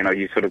adult. You know,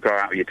 you sort of go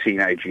out of your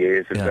teenage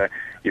years and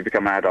you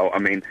become an adult. I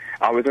mean,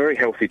 I was a very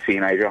healthy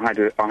teenager.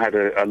 I had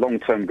a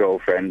long-term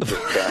girlfriend.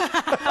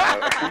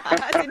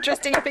 That's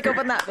interesting. You pick up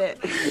on that bit.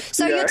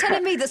 So you're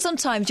telling me that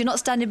sometimes you're not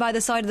standing by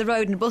the side of the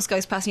road and a bus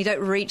goes past and you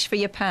don't reach for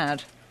your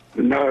pad?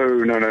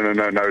 No.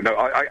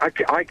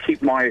 I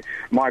keep my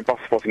bus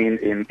spotting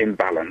in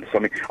balance. I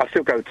mean, I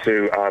still go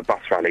to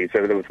bus rallies.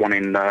 There was one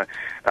in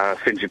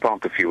Finsbury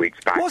Park a few weeks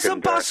back. What's a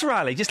bus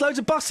rally? Just loads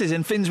of buses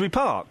in Finsbury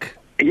Park?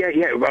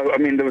 Yeah. Well, I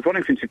mean, there was one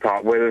in Finsbury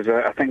Park where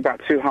there's, I think,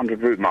 about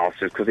 200 route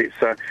masters, because it's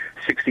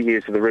 60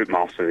 years of the route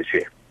master this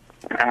year.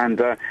 And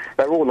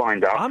they're all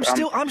lined up. I'm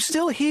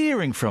still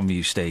hearing from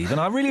you, Steve,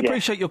 and I really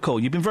appreciate your call.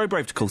 You've been very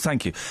brave to call.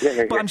 Thank you.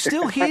 But I'm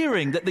still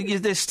hearing that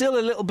there's still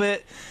a little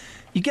bit.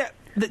 You get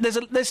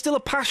there's still a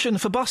passion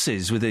for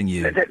buses within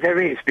you.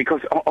 There is,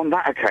 because on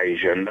that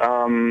occasion,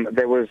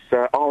 there was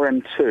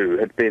RM2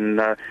 had been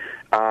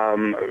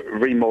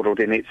remodelled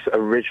in its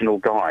original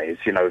guise,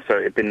 so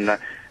it had been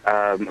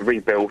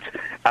rebuilt,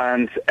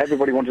 and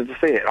everybody wanted to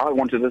see it. I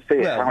wanted to see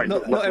it. Well,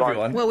 not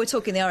everyone. Well, we're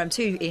talking the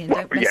RM2, Ian.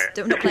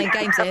 We're not playing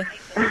games here.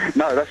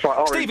 No, that's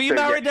right. Steve, are you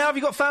married now? Have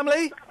you got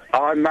family?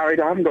 I'm married.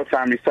 I haven't got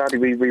family.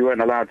 Sadly, we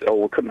weren't allowed,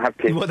 or couldn't have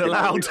kids. You weren't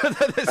allowed?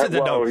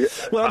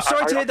 Well, I'm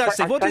sorry to hear that,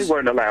 Steve. They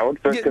weren't allowed.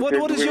 But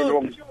what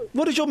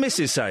does your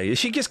missus say? Is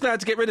she just glad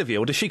to get rid of you,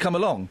 or does she come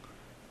along?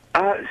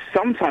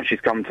 Sometimes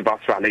she's come to bus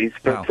rallies,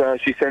 but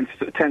she tends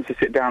to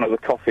sit down at the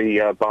coffee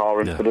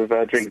bar and sort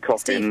of drink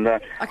coffee. Steve, and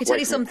I can tell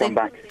you something.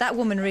 That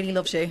woman really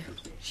loves you.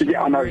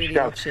 I know really she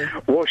does.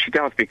 Well, she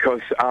does,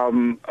 because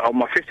on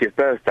my 50th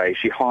birthday,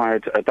 she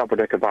hired a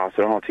double-decker bus,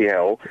 an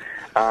RTL,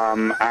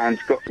 and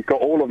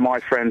got all of my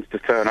friends to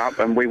turn up,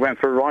 and we went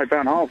for a ride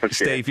down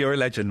Hertfordshire. Steve, you're a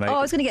legend, mate. Oh,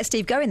 I was going to get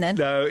Steve going then.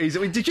 No,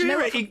 did you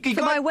hear it?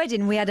 For my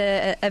wedding, we had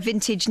a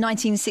vintage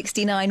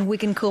 1969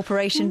 Wigan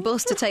Corporation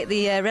bus to take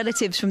the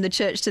relatives from the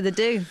church to the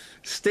do.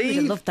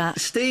 Steve, I love that.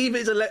 Steve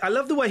is I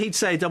love the way he'd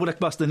say double-decker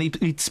bus, then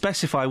he'd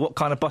specify what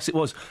kind of bus it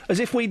was, as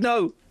if we'd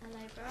know.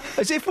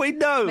 As if we'd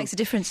know. Makes a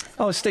difference.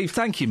 Oh, Steve,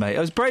 thank you, mate. It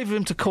was brave of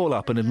him to call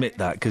up and admit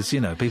that, because,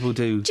 people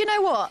do... Do you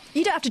know what?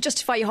 You don't have to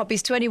justify your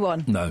hobbies to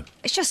anyone. No.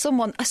 It's just some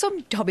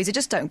hobbies I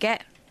just don't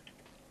get.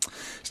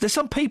 There's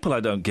some people I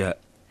don't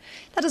get.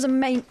 That doesn't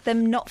make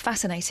them not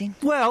fascinating.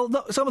 Well,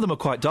 some of them are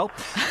quite dull.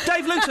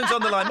 Dave Luton's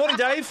on the line. Morning,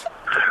 Dave.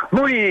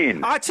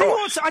 Morning. I tell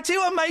you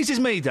what amazes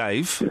me,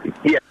 Dave.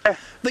 Yeah.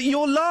 That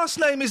your last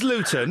name is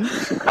Luton.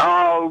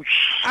 Oh,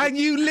 and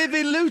you live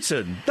in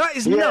Luton. That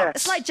is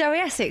nuts. It's like Joey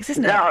Essex,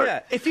 isn't it? No. Yeah.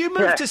 If you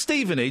moved to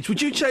Stevenage,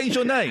 would you change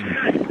your name?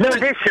 No,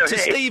 to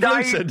Steve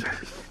Luton.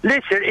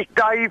 Listen, it's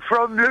Dave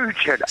from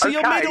Luton. So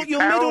your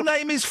middle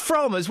name is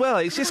From as well.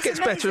 It just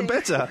gets better and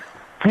better.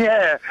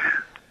 Yeah.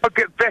 I'll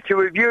get better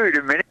with you in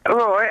a minute. All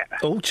right.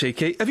 Oh,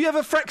 cheeky. Have you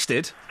ever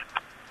frexted?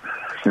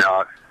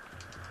 No.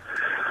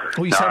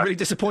 Oh, you sound really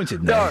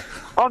disappointed now.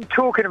 No, I'm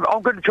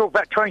going to talk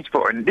about train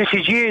spotting. This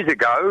is years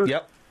ago.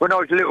 Yep. When I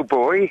was a little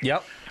boy.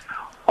 Yep.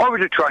 I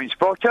was a train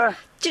spotter.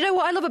 Do you know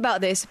what I love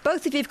about this?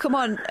 Both of you have come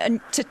on and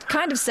to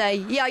kind of say,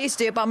 yeah, I used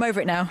to do it, but I'm over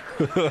it now.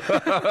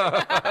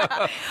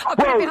 I'll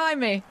put it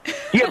behind me.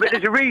 Yeah, but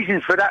there's a reason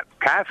for that,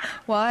 Kath.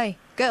 Why?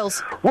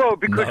 Girls? Well,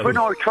 because when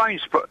I was train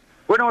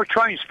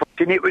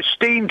spotting, it was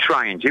steam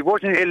trains. It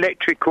wasn't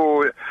electric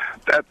or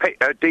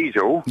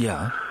diesel.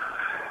 Yeah.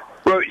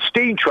 Well,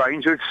 steam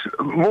trains was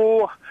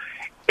more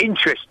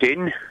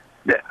interesting,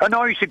 and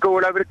I used to go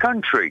all over the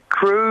country.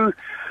 Crewe,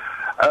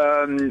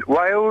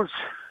 Wales,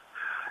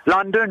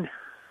 London.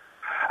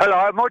 Hello,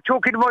 am I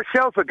talking to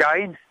myself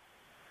again?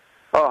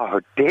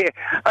 Oh, dear.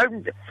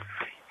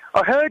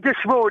 I heard this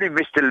morning,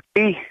 Mr.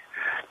 Lee,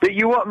 that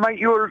you want to make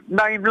your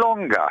name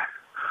longer.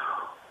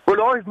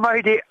 Well, I've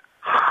made it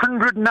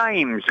 100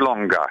 names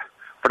longer,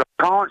 but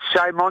I can't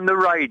say them on the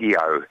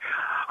radio.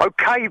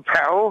 OK,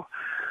 pal.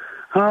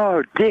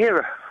 Oh,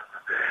 dear.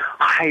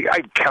 I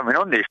ain't coming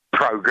on this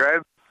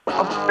programme.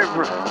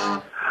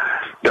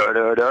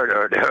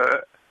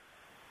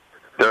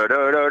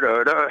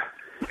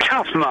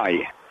 Tough,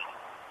 mate.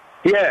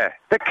 Yeah,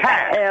 the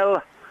cat.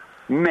 Hell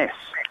miss.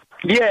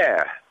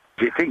 Yeah.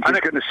 Do you think he's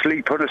going to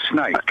sleep on a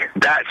snake?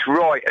 That's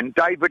right, and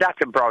David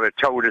Attenborough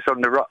told us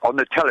on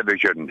the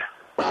television.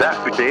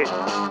 That was it.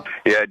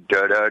 Yeah,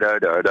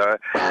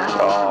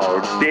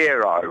 Oh,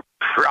 dear, oh,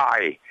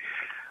 pray.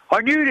 I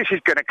knew this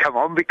was going to come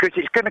on because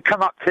it's going to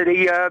come up to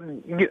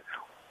the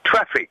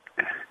traffic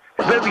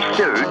very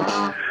soon.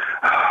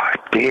 Oh,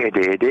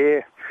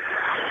 dear.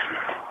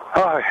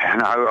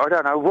 I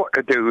don't know what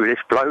to do with this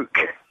bloke.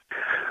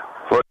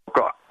 Well,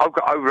 I've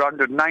got over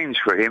 100 names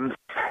for him.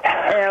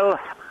 Hell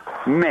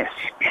mess.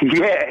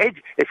 Yeah,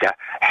 it's a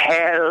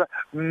hell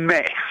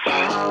mess.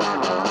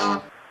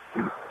 I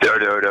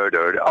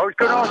was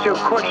going to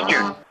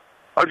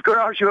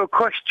ask you a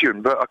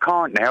question. But I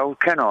can't now,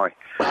 can I?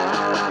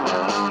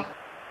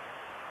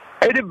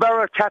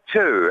 Edinburgh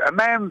Tattoo.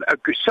 A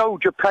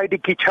soldier played a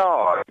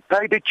guitar,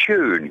 played a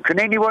tune. Can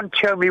anyone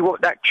tell me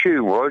what that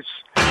tune was,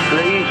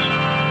 please?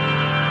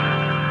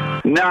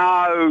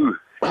 No,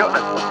 not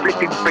the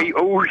flipping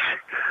Beatles.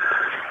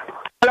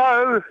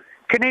 Hello?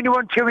 Can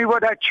anyone tell me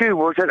what that tune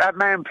was that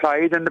man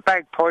played and the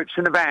bagpipes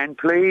and the band,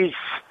 please?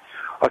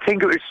 I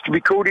think it was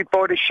recorded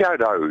by the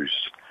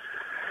Shadows.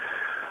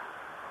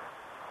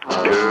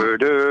 Do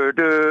do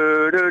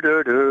do do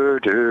do do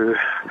do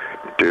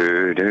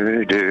do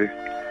do do.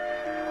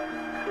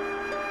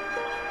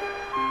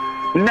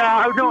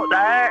 No, not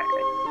that.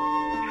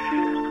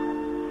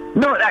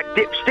 Not that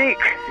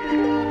dipstick.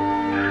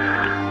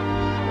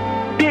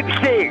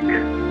 Dipstick.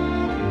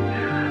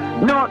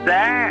 Not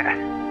that.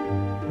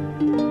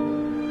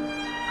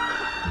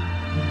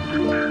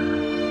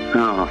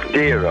 Oh,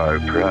 dear, oh,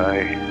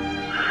 pray.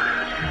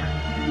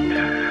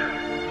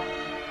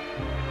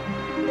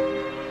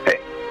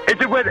 Is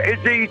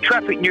the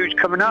traffic news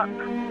coming up?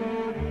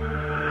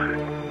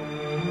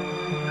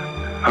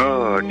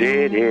 Oh,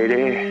 dear.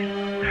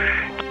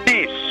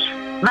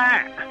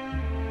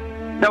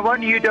 Matt, no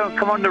wonder you don't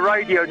come on the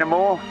radio no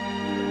more.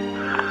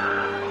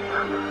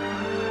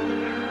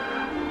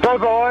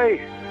 Bye-bye.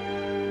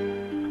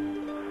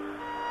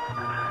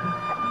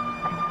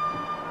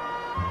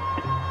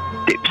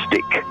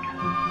 Dipstick.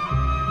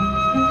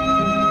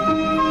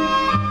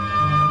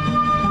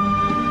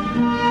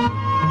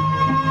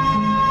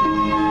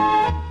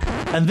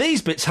 And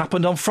these bits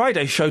happened on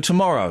Friday's show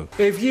tomorrow.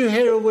 If you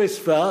hear a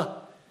whisper,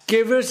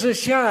 give us a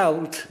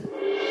shout.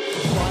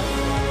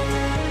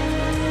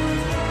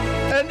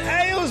 An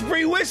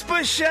Aylesbury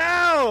Whisper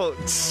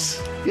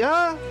Shout!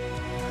 Yeah?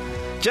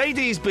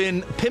 JD's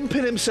been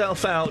pimping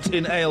himself out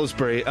in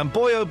Aylesbury, and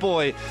boy oh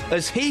boy,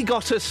 has he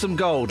got us some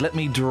gold. Let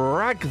me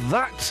drag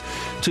that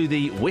to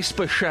the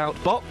Whisper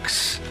Shout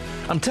box.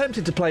 I'm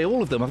tempted to play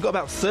all of them. I've got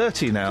about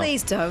 30 now.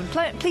 Please don't.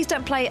 Please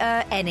don't play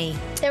any.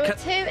 There were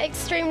two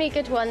extremely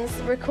good ones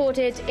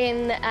recorded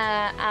in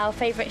our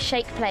favourite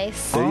shake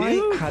place.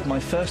 I had my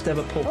first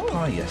ever pork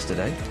pie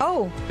yesterday.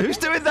 Oh. Who's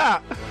doing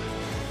that?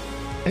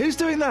 Who's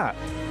doing that?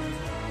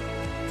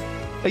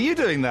 Are you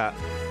doing that?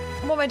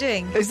 What am I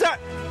doing? Is that...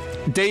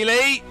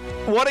 Dealey,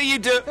 what are you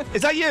doing?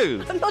 Is that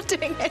you? I'm not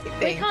doing anything.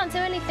 We can't do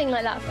anything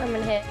like that from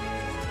in here.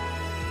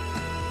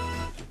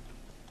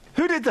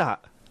 Who did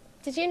that?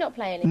 Did you not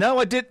play anything? No,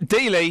 I did.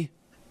 Dealey.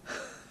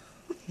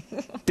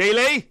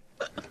 Dealey.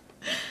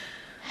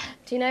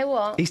 Do you know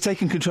what? He's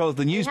taking control of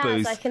the news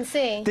booth. I can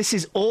see. This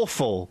is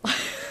awful.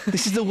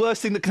 This is the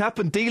worst thing that can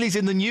happen. Dealey's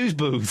in the news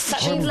booth.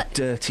 That means What a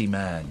dirty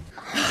man.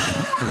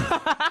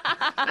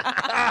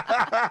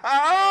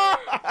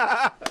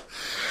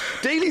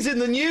 Dealey's in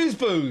the news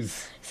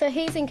booth. So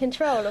he's in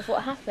control of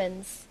what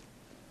happens.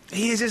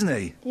 He is, isn't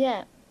he?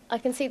 Yeah, I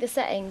can see the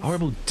settings.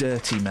 Horrible,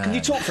 dirty man. Can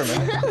you talk for a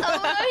minute? Oh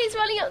no, he's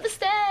running up the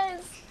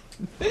stairs.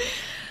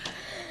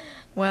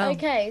 Well,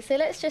 okay, so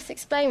let's just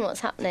explain what's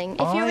happening.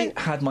 If I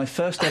had my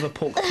first ever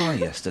pork pie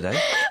yesterday.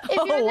 If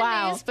you're in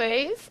the news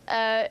booth,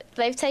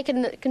 they've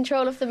taken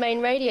control of the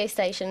main radio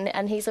station,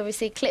 and he's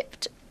obviously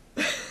clipped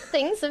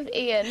things of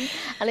Ian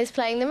and is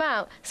playing them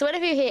out. So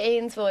whenever you hear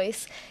Ian's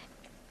voice,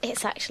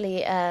 it's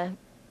actually,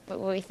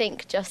 we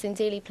think, Justin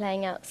Dealey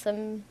playing out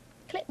some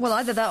clips. Well,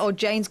 either that or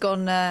Jane's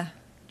gone rogue.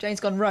 Jane's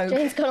gone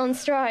on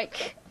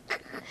strike.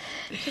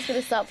 She's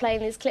going to start playing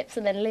these clips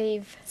and then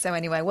leave. So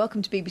anyway,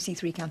 welcome to BBC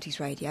Three Counties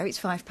Radio. It's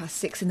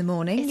 6:05 in the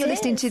morning. You're It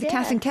listening is, to the yeah.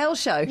 Kath and Kel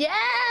show. Yeah!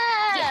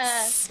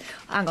 Yes!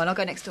 Hang on, I'll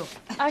go next door.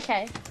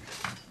 Okay.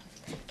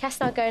 Cass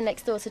now going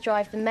next door to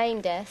drive the main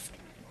desk.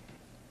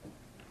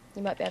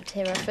 You might be able to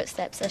hear her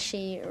footsteps as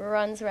she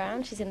runs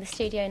around. She's in the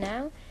studio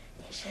now.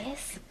 Here she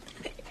is.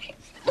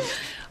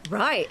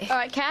 Right. All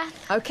right,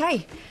 Kath.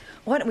 Okay.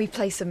 Why don't we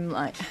play some,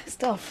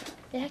 stuff?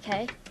 Yeah,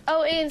 okay.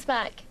 Oh, Ian's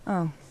back.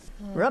 Oh.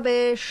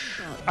 Rubbish.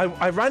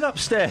 I ran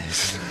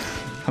upstairs.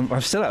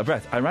 I'm still out of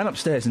breath. I ran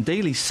upstairs and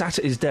Dealey sat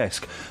at his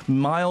desk,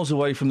 miles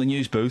away from the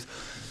news booth.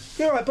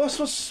 You all right, boss?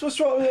 What's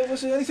wrong?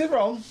 Was there anything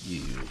wrong?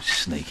 You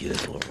sneaky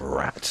little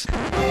rat. Come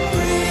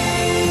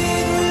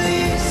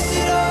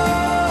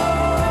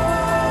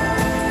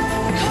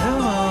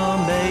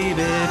on,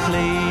 baby,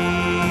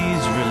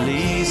 please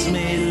release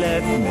me,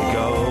 let me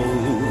go.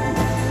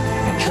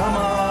 Come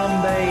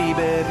on,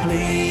 baby,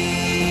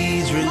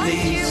 please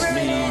release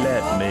me,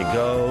 let me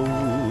go.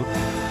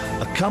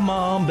 Come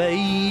on,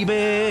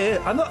 baby.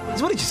 I'm not.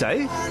 What did you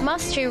say?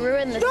 Must you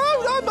ruin the No,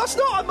 I must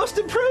not. I must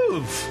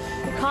improve.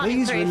 You can't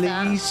Please improve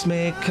release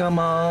me. Come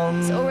on,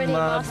 It's already a my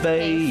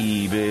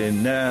masterpiece. baby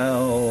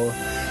now.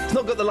 It's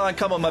not got the line,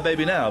 come on, my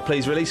baby now.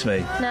 Please release me.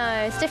 that? No,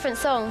 it's a different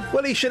song.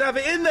 Well, he should have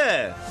it in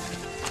there.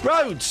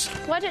 Rhodes.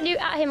 Why don't you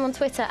at him on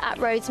Twitter, at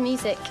Rhodes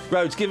Music?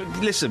 Rhodes, give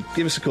us a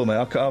call, mate.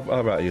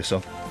 I'll write you a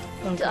song.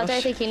 I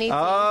don't think he needs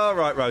All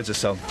right, Rhodes, a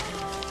song.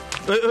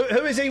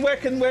 Who is he? Where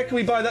can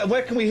we buy that?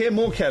 Where can we hear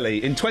more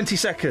Kelly in 20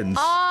 seconds?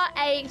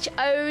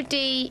 RHODES.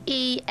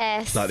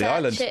 Like the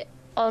island. Search it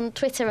on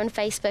Twitter and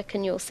Facebook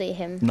and you'll see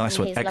him. Nice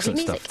and one. his lovely Excellent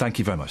music. stuff. Thank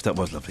you very much. That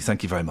was lovely.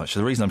 Thank you very much.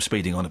 The reason I'm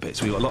speeding on a bit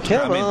is we've got a lot to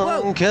Come cram in.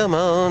 on, come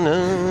on,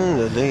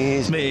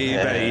 release me,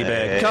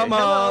 baby. Come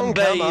on,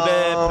 baby,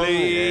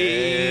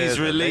 please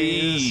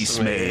release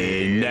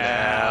me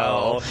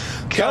now.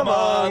 Come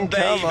on,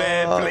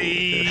 baby,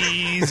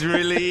 please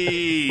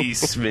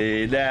release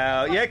me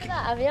now. Yeah. That,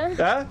 have you?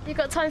 Huh? You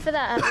got time for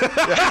that?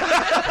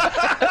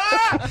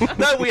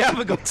 No, we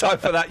haven't got time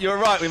for that. You're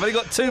right. We've only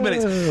got 2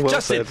 minutes. Well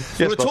Justin, said. we're Yes,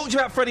 going to boss. talk to you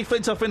about Freddie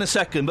Flintoff in a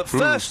second. But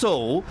first of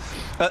all,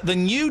 the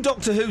new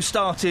Doctor Who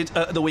started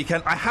at the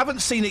weekend. I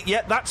haven't seen it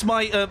yet. That's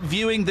my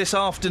viewing this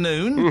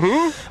afternoon.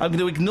 I'm going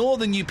to ignore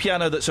the new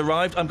piano that's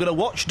arrived. I'm going to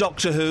watch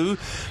Doctor Who.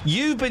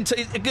 You've been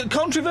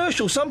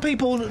controversial. Some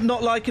people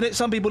not liking it.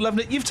 Some people loving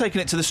it. You've taken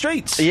it to the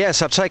streets.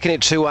 Yes, I've taken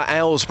it to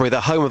Aylesbury,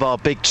 the home of our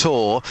big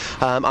tour.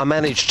 I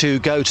managed to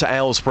go to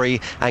Aylesbury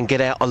and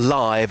get out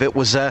alive. It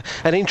was an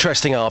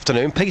interesting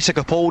afternoon. Peter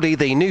Capaldi,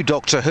 the new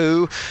Doctor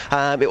Who.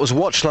 It was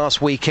watched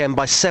last weekend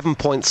by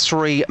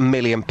 7.3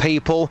 million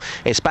people.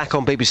 It's back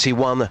on BBC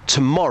One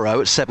tomorrow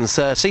at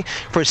 7:30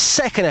 for his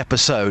second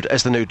episode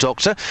as the new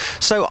Doctor.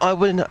 So I've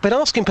been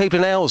asking people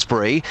in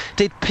Aylesbury,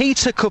 did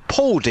Peter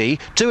Capaldi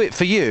do it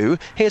for you?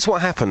 Here's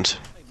what happened.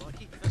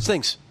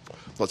 Things.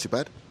 Not too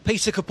bad.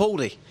 Peter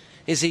Capaldi.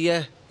 Is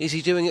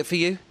he doing it for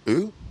you?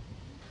 Who?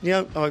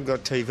 No, I haven't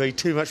got TV.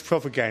 Too much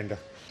propaganda.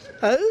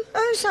 Oh?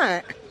 Who's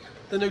that?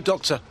 The new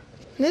Doctor.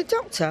 New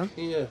Doctor?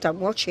 Yeah. Don't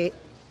watch it.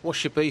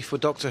 What's your beef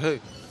with Doctor Who?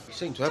 You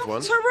seem to have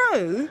one. Doctor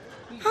Who?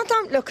 I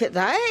don't look at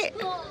that.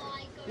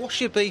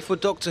 What's your beef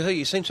with Doctor Who?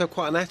 You seem to have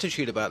quite an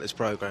attitude about this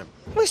programme.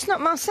 Well, it's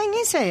not my thing,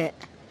 is it?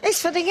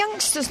 It's for the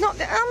youngsters,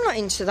 I'm not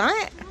into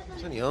that. I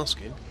was only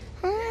asking.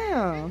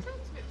 Oh.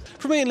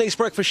 From Ian Lee's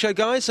Breakfast Show,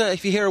 guys,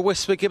 if you hear a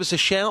whisper, give us a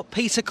shout.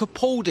 Peter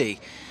Capaldi.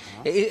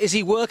 Is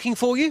he working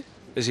for you?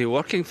 Is he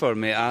working for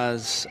me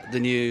as the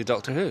new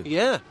Doctor Who?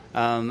 Yeah.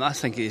 I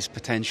think his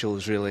potential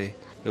is really,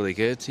 really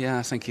good. Yeah,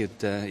 I think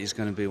he's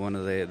going to be one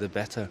of the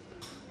better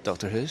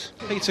Doctor Who's.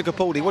 Peter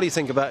Capaldi, what do you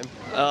think about him?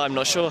 I'm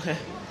not sure.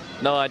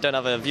 No, I don't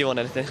have a view on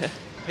anything.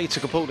 Peter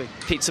Capaldi.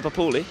 Pizza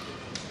Papuli?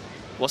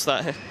 What's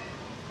that?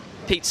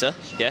 Pizza?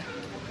 Yeah.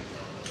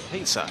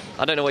 Pizza?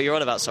 I don't know what you're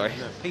on about, sorry.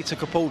 No, Peter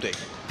Capaldi.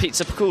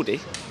 Pizza Papuli?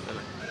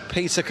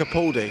 Peter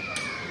Capaldi.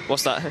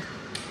 What's that?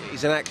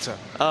 He's an actor.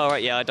 Oh,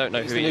 right, yeah, I don't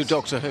know He's who he the is. new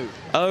Doctor Who.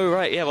 Oh,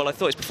 right, yeah, well, I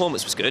thought his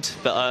performance was good,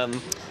 but,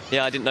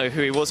 yeah, I didn't know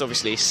who he was,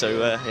 obviously, so,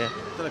 yeah.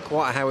 I don't know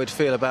quite how he'd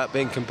feel about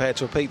being compared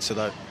to a pizza,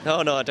 though.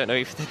 Oh, no, I don't know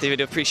if they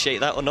would appreciate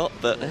that or not,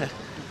 but...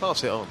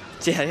 Pass it on.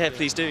 Yeah,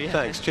 please do, yeah.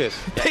 Thanks, cheers.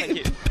 Yeah, thank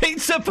you.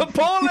 Pizza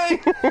Papali!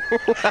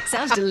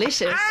 Sounds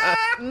delicious.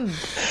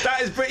 That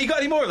is brilliant. You got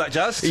any more of that,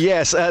 Just?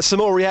 Yes, some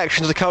more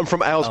reactions to come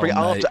from Aylesbury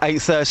after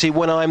 8:30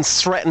 when I'm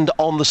threatened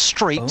on the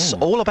streets.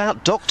 All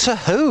about Doctor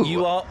Who.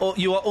 You are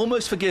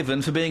almost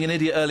forgiven for being an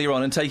idiot earlier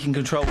on and taking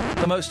control.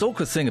 The most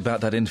awkward thing about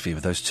that interview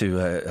with those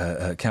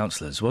two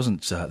counsellors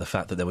wasn't the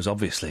fact that there was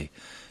obviously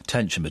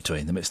tension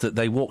between them. It's that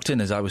they walked in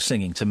as I was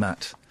singing to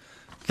Matt.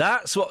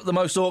 That's what the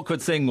most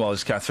awkward thing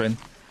was, Catherine.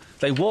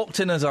 They walked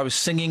in as I was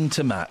singing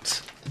to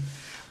Matt.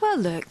 Well,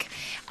 look,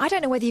 I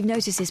don't know whether you've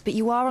noticed this, but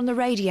you are on the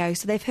radio,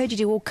 so they've heard you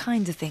do all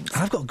kinds of things.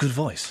 I've got a good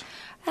voice.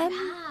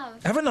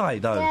 Haven't I,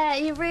 though? Yeah,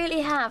 you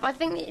really have. I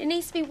think it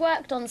needs to be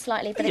worked on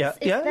slightly, but it's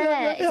there.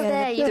 Yeah. It's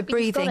there. The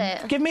breathing.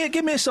 Got it.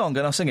 Give me a song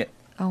and I'll sing it.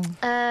 Oh.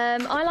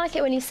 I like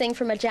it when you sing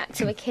From a Jack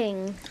to a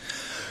King.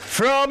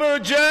 From a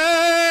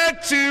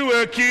Jack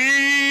to a King.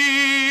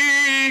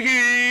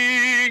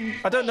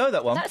 I don't know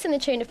that one. That's in the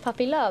tune of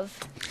Puppy Love.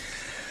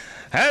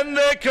 And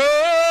they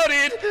called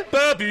it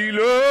Puppy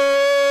Love.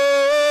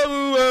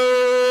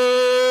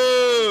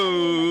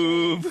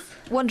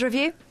 Wonder of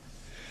You?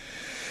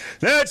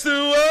 That's the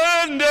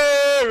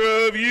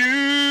wonder of you.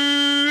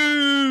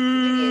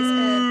 He is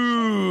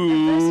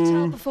a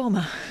versatile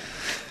performer.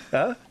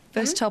 Huh?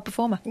 Versatile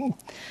performer.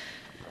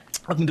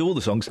 I can do all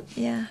the songs.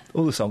 Yeah.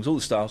 All the songs, all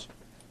the styles.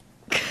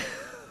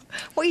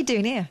 What are you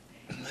doing here?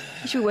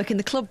 You should work in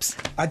the clubs.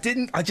 I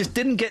just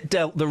didn't get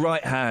dealt the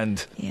right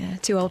hand. Yeah,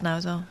 too old now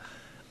as well.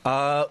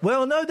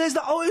 Well, no, who's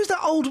that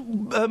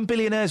old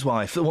billionaire's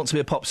wife that wants to be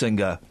a pop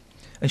singer?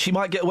 And she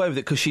might get away with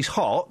it because she's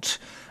hot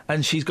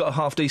and she's got a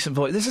half-decent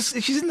voice.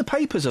 She's in the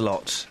papers a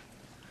lot.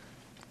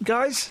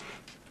 Guys?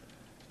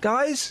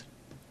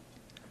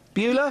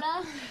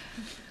 Beulah?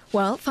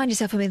 Well, find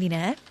yourself a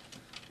millionaire.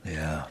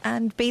 Yeah.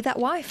 And be that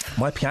wife.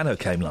 My piano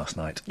came last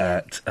night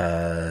at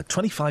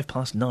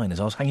 9:25 as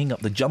I was hanging up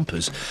the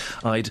jumpers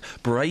I'd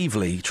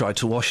bravely tried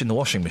to wash in the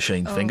washing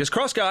machine. Oh. Fingers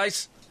crossed,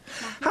 guys.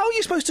 How are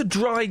you supposed to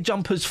dry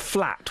jumpers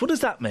flat? What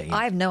does that mean?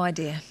 I have no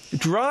idea.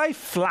 Dry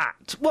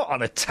flat? What,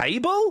 on a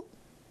table?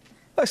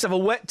 Let's have a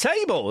wet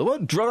table. It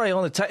won't dry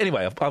on a table.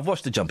 Anyway, I've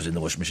washed the jumpers in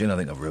the washing machine. I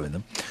think I've ruined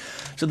them.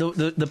 So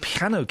the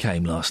piano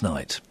came last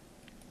night.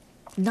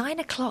 9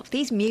 o'clock.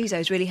 These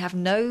musos really have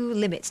no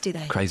limits, do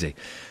they? Crazy.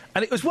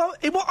 And it was,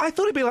 I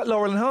thought it'd be like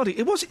Laurel and Hardy.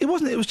 It wasn't.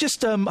 It was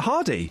just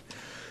Hardy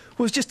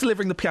was just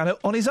delivering the piano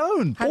on his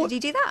own. How did he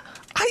do that?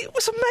 It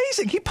was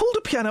amazing. He pulled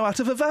a piano out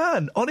of a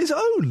van on his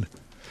own.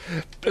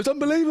 It was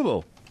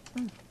unbelievable.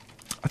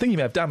 I think he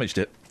may have damaged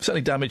it.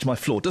 Certainly damaged my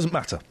floor. Doesn't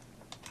matter.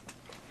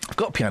 I've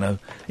got a piano,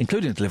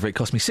 including the delivery. It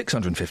cost me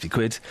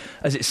 £650.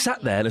 As it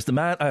sat there, as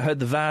I heard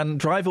the van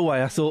drive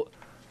away, I thought,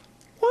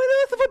 what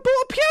on earth have I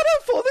bought a piano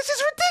for? This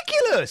is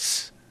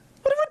ridiculous.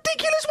 What a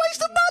ridiculous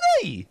waste of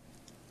money.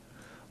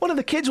 One of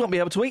the kids won't be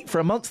able to eat for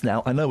a month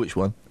now. I know which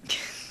one.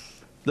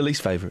 The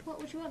least favourite.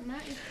 What would you want,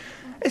 Matt?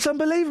 It's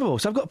unbelievable.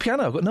 So I've got a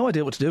piano. I've got no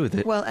idea what to do with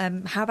it. Well,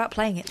 how about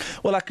playing it?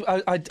 Well,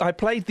 I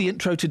played the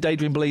intro to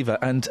Daydream Believer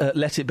and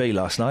Let It Be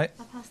last night.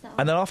 I'll pass that on.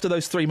 And then after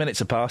those 3 minutes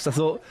had passed, I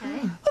thought, Okay.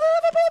 what have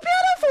I bought a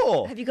piano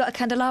for? Have you got a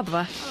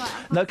candelabra?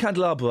 No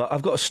candelabra.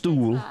 I've got a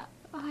stool.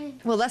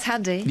 Well, that's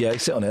handy. Yeah,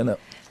 sit on it, innit?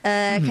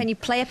 Can you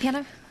play a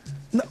piano?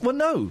 No, well,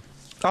 no.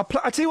 I'll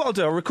tell you what I'll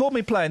do. I'll record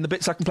me playing the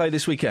bits I can play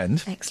this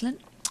weekend. Excellent.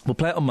 We'll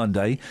play it on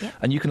Monday,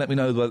 and you can let me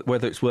know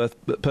whether it's worth...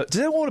 Does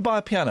anyone want to buy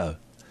a piano?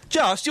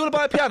 Just, do you want to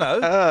buy a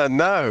piano?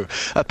 No.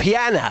 A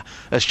piano,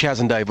 as Chaz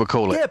and Dave would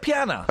call it. Yeah,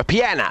 piano. A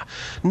piano.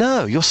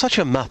 No, you're such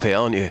a muppet,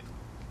 aren't you?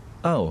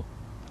 Oh.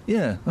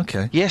 Yeah,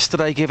 OK.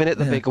 Yesterday, giving it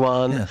the big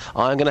one. Yeah.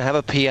 I'm going to have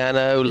a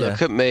piano.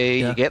 Look at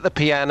me. Yeah. You get the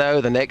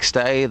piano the next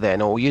day,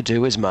 then all you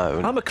do is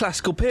moan. I'm a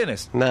classical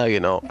pianist. No,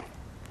 you're not.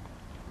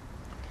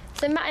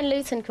 So Martin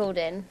Luton called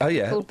in. Oh,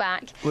 yeah. Called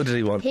back. What did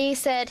he want? He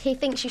said he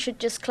thinks you should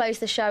just close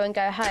the show and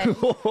go home.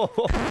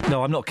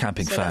 No, I'm not a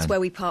camping So fan. that's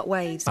where we part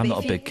ways. I'm But not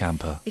if a big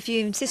camper. If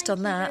you insist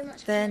on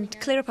that, then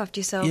clear up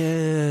after yourself.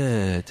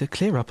 Yeah, to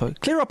clear up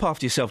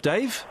after yourself,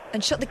 Dave.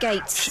 And shut the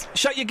gates.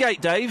 Shut your gate,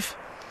 Dave.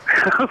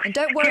 And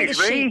don't worry the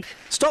sheep.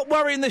 Stop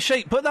worrying the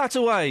sheep. Put that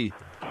away.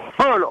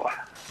 Oh, look,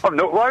 I'm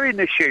not worrying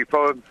the sheep.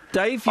 I'm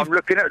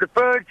looking at the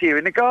birds here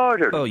in the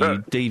garden. Oh,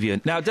 you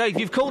deviant. Now, Dave,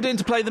 you've called in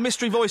to play the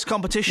Mystery Voice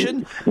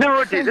competition. No,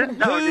 I didn't.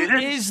 No, I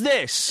didn't. Who is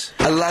this?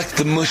 I like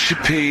the mushy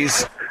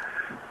peas.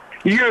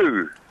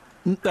 You.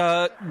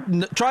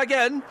 Try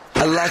again.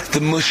 I like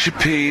the mushy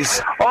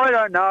peas. I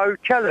don't know.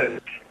 Tell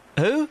us.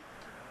 Who?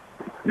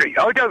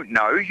 I don't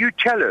know. You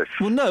tell us.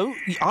 Well, no,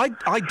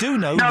 I do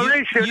know. No, you,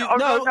 listen. You, I'm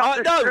no,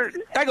 not no,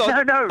 hang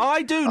on. No.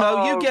 I do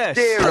know. You guess.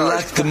 I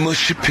like the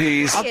mushy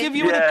peas. I'll give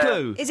you a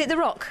clue. Is it The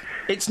Rock?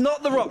 It's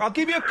not The Rock. I'll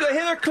give you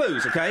here are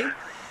clues, okay?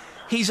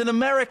 He's an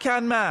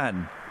American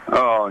man.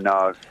 Oh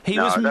no. He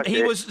was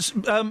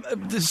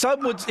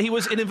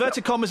in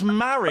inverted commas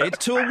married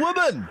to a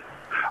woman.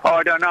 Oh,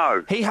 I don't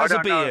know. He has a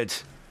beard.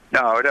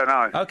 No, I don't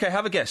know. Okay,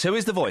 have a guess. Who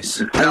is the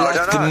voice? I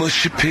like the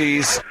mushy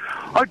peas.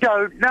 I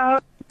don't know.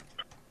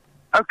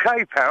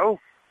 Okay, pal.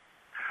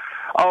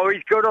 Oh,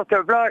 he's got off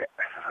the bloke.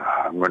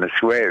 I'm going to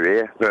swear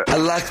here, but... I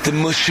like the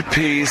mushy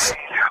peas.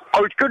 I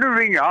was going to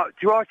ring up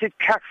to ask if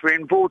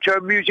Catherine brought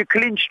her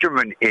musical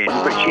instrument in,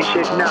 but she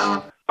said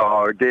no.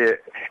 Oh,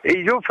 dear.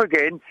 He's off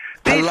again.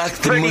 I like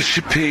the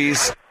mushy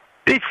peas.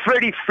 This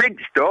Freddie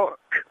Flintstock,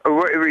 or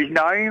whatever his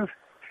name,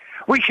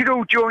 we should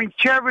all join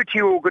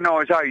charity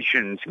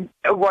organisations and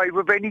get away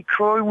with any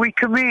crime we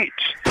commit.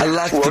 I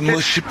like the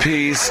mushy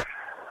peas.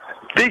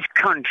 This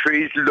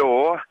country's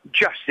law,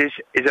 justice,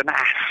 is an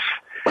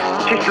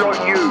ass. Just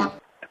like you.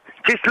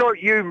 Just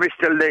like you,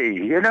 Mr. Lee.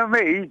 You know what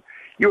I mean?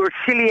 You're a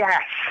silly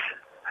ass.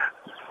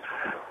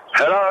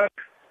 Hello?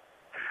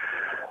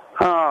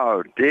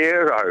 Oh,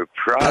 dear, oh,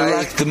 pray. I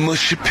like the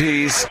mushy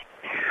peas.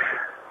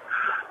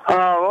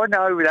 Oh, I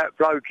know who that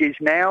bloke is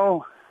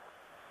now.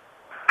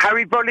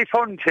 Harry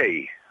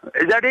Belafonte.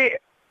 Is that it?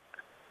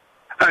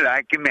 I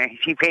like the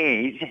mushy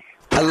peas.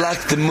 I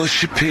like the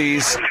mushy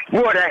peas.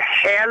 What a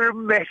hell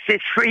mess this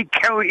Three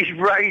Counties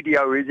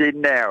radio is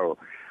in now.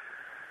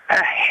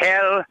 A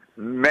hell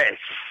mess.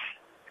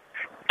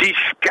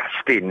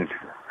 Disgusting.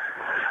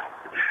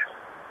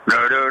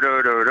 No.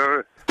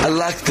 I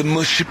like the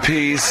mushy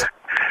peas.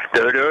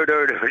 No.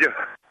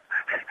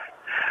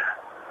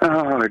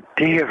 Oh,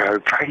 dear, oh,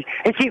 pray.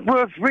 Is it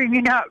worth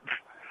ringing up?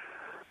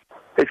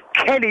 There's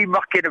Kelly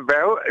mucking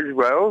about as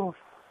well.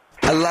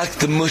 I like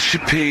the mushy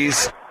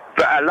peas.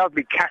 But our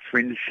lovely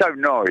Catherine's so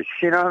nice,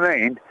 you know what I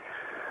mean?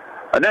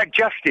 And that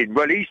Justin,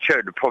 well, he's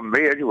turned upon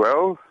me as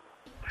well.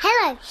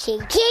 Hello,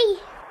 Cheeky.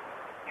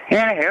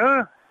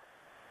 Hello.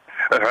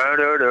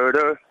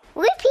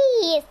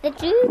 Whippy is the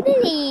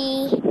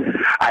Jubilee.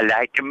 I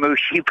like the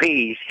mushy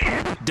peas.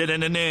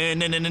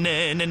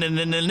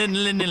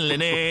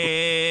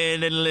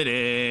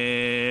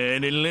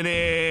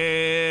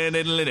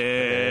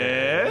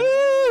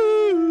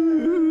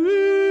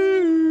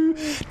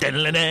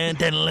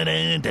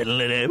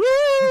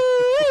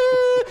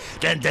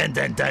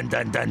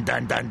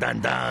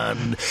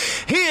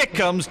 Here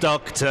comes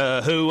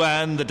Doctor Who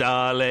and the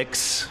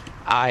Daleks.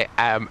 I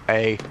am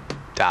a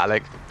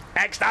Dalek.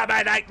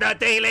 Exterminate the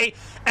Dealey!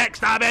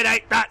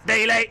 Exterminate that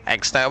Dealey!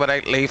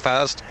 Exterminate Lee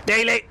first.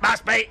 Dealey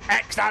must be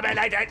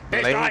exterminated!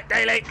 This Lee. right,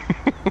 Dealey!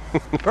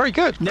 Very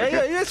good.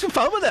 Yeah, some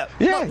fun with it.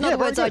 Not the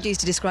words I'd use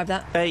to describe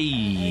that.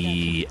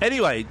 Hey.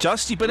 Anyway,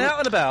 Just, you've been out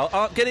and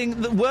about,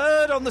 getting the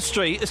word on the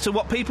street as to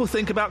what people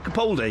think about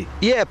Capaldi.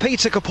 Yeah,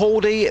 Peter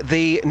Capaldi,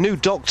 the new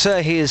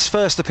Doctor, his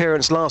first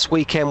appearance last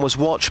weekend was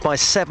watched by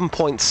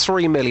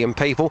 7.3 million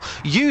people.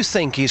 You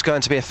think he's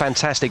going to be a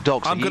fantastic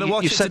Doctor. I'm going to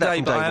watch it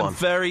today, but I am one.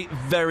 very,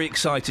 very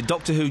excited.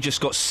 Doctor Who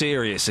just got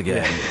serious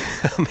again.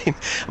 Yeah. I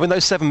mean,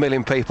 those 7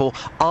 million people,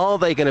 are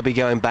they going to be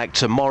going back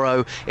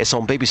tomorrow? It's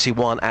on BBC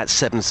One at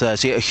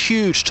 7:30. A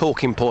huge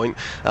talking point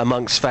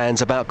amongst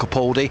fans about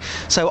Capaldi.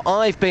 So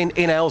I've been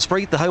in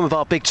Aylesbury, the home of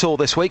our big tour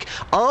this week,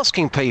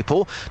 asking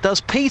people,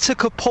 does Peter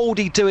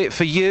Capaldi do it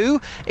for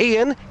you?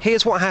 Ian,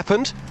 here's what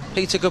happened.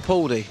 Peter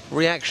Capaldi,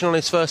 reaction on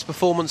his first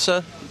performance,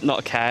 sir? Not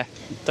a care.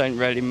 Don't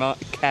really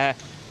care.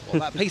 What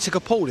about Peter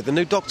Capaldi, the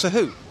new Doctor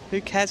Who?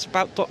 Who cares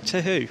about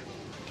Doctor Who?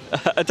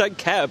 I don't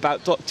care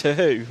about Doctor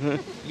Who.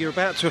 You're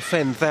about to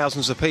offend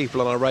thousands of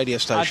people on our radio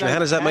station. How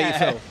does that make you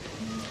feel?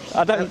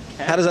 I don't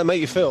care. How does that make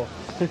you feel?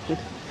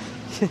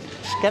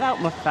 Just get out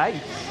my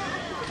face.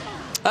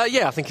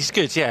 Yeah, I think he's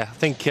good. Yeah, I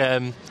think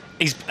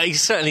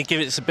he's certainly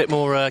gives it a bit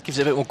more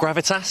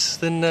gravitas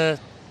than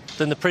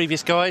the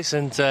previous guys,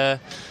 and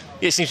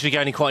it seems to be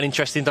going in quite an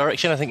interesting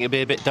direction. I think it'll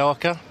be a bit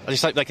darker. I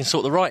just hope they can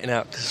sort the writing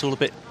out because it's all a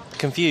bit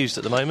confused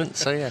at the moment.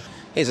 So yeah.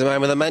 Here's a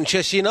man with a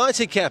Manchester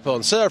United cap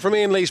on. Sir, from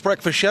Ian Lee's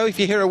Breakfast Show, if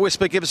you hear a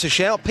whisper, give us a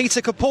shout. Peter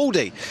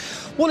Capaldi.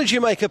 What did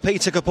you make of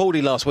Peter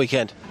Capaldi last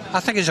weekend? I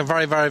think he's a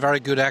very, very, very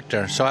good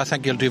actor, so I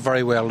think he'll do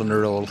very well in the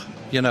role.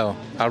 You know,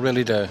 I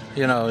really do.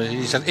 You know,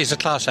 he's a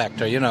class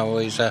actor, you know,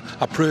 he's a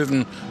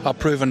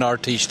proven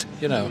artiste,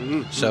 you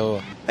know,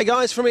 so... Hey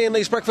guys, from Ian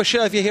Lee's Breakfast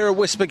Show, if you hear a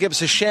whisper, give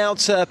us a shout.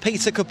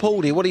 Peter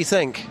Capaldi, what do you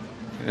think?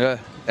 Yeah,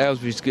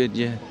 Aylesbury's good,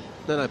 yeah.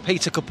 No,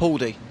 Peter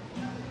Capaldi.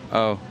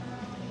 Oh.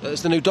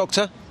 That's the new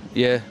Doctor?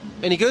 Yeah.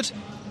 Any good?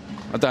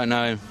 I don't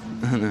know.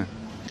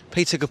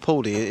 Peter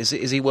Capaldi,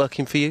 is he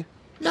working for you?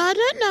 No, I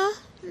don't know.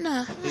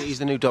 No. He's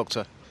the new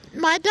Doctor?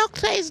 My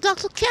doctor is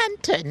Dr.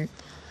 Kenton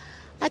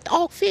at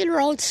Oakfield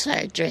Road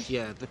Surgery.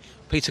 Yeah,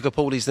 Peter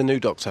Capaldi's the new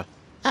Doctor.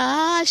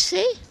 Ah, I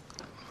see.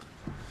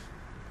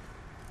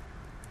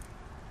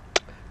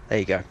 There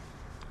you go.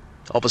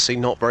 Obviously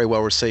not very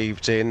well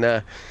received in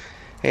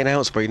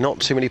Aylesbury.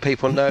 Not too many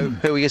people know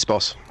who he is,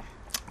 boss.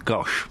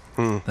 Gosh.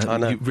 I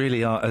know. You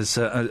really are. As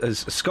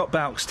Scott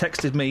Bowks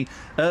texted me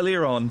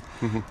earlier on,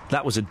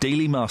 that was a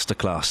Dealey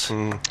masterclass.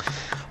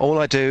 All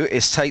I do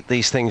is take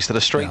these things to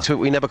the street.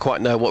 We never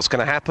quite know what's going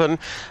to happen.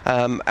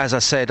 As I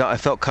said, I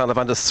felt kind of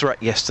under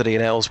threat yesterday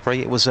in Aylesbury.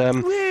 It was...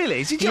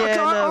 Really?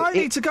 I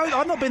need to go.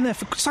 I've not been there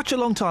for such a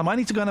long time. I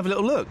need to go and have a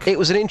little look. It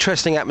was an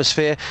interesting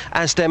atmosphere,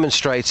 as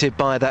demonstrated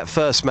by that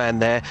first man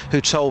there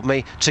who told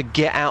me to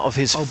get out of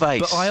his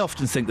face. But I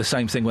often think the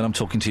same thing when I'm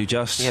talking to you,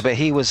 Just. Yeah, but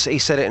he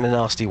said it in a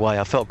nasty way.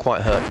 I felt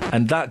quite hurt.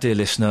 And that, dear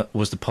listener,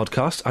 was the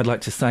podcast. I'd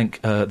like to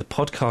thank the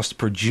podcast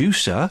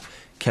producer,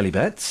 Kelly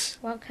Betts.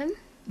 Welcome.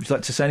 Would you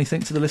like to say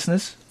anything to the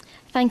listeners?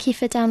 Thank you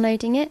for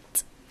downloading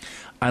it.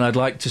 And I'd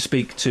like to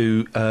speak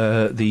to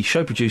the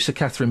show producer,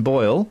 Catherine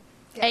Boyle.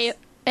 Yes.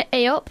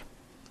 Ayop.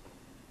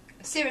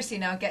 Seriously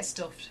now, get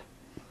stuffed.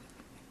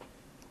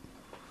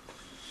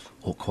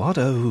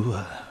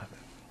 Awkwado.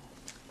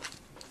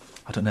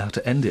 I don't know how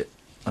to end it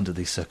under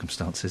these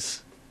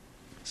circumstances.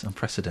 It's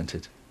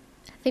unprecedented.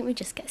 I think we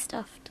just get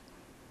stuffed.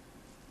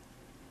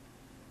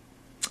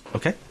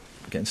 OK,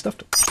 getting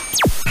stuffed.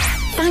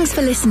 Thanks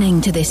for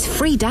listening to this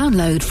free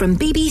download from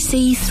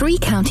BBC Three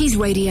Counties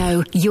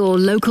Radio, your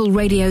local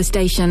radio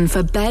station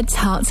for beds,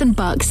 hearts and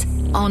bucks,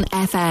 on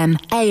FM,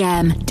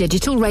 AM,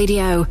 digital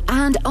radio,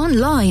 and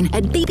online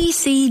at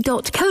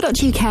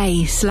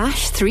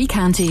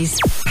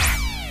bbc.co.uk/3counties.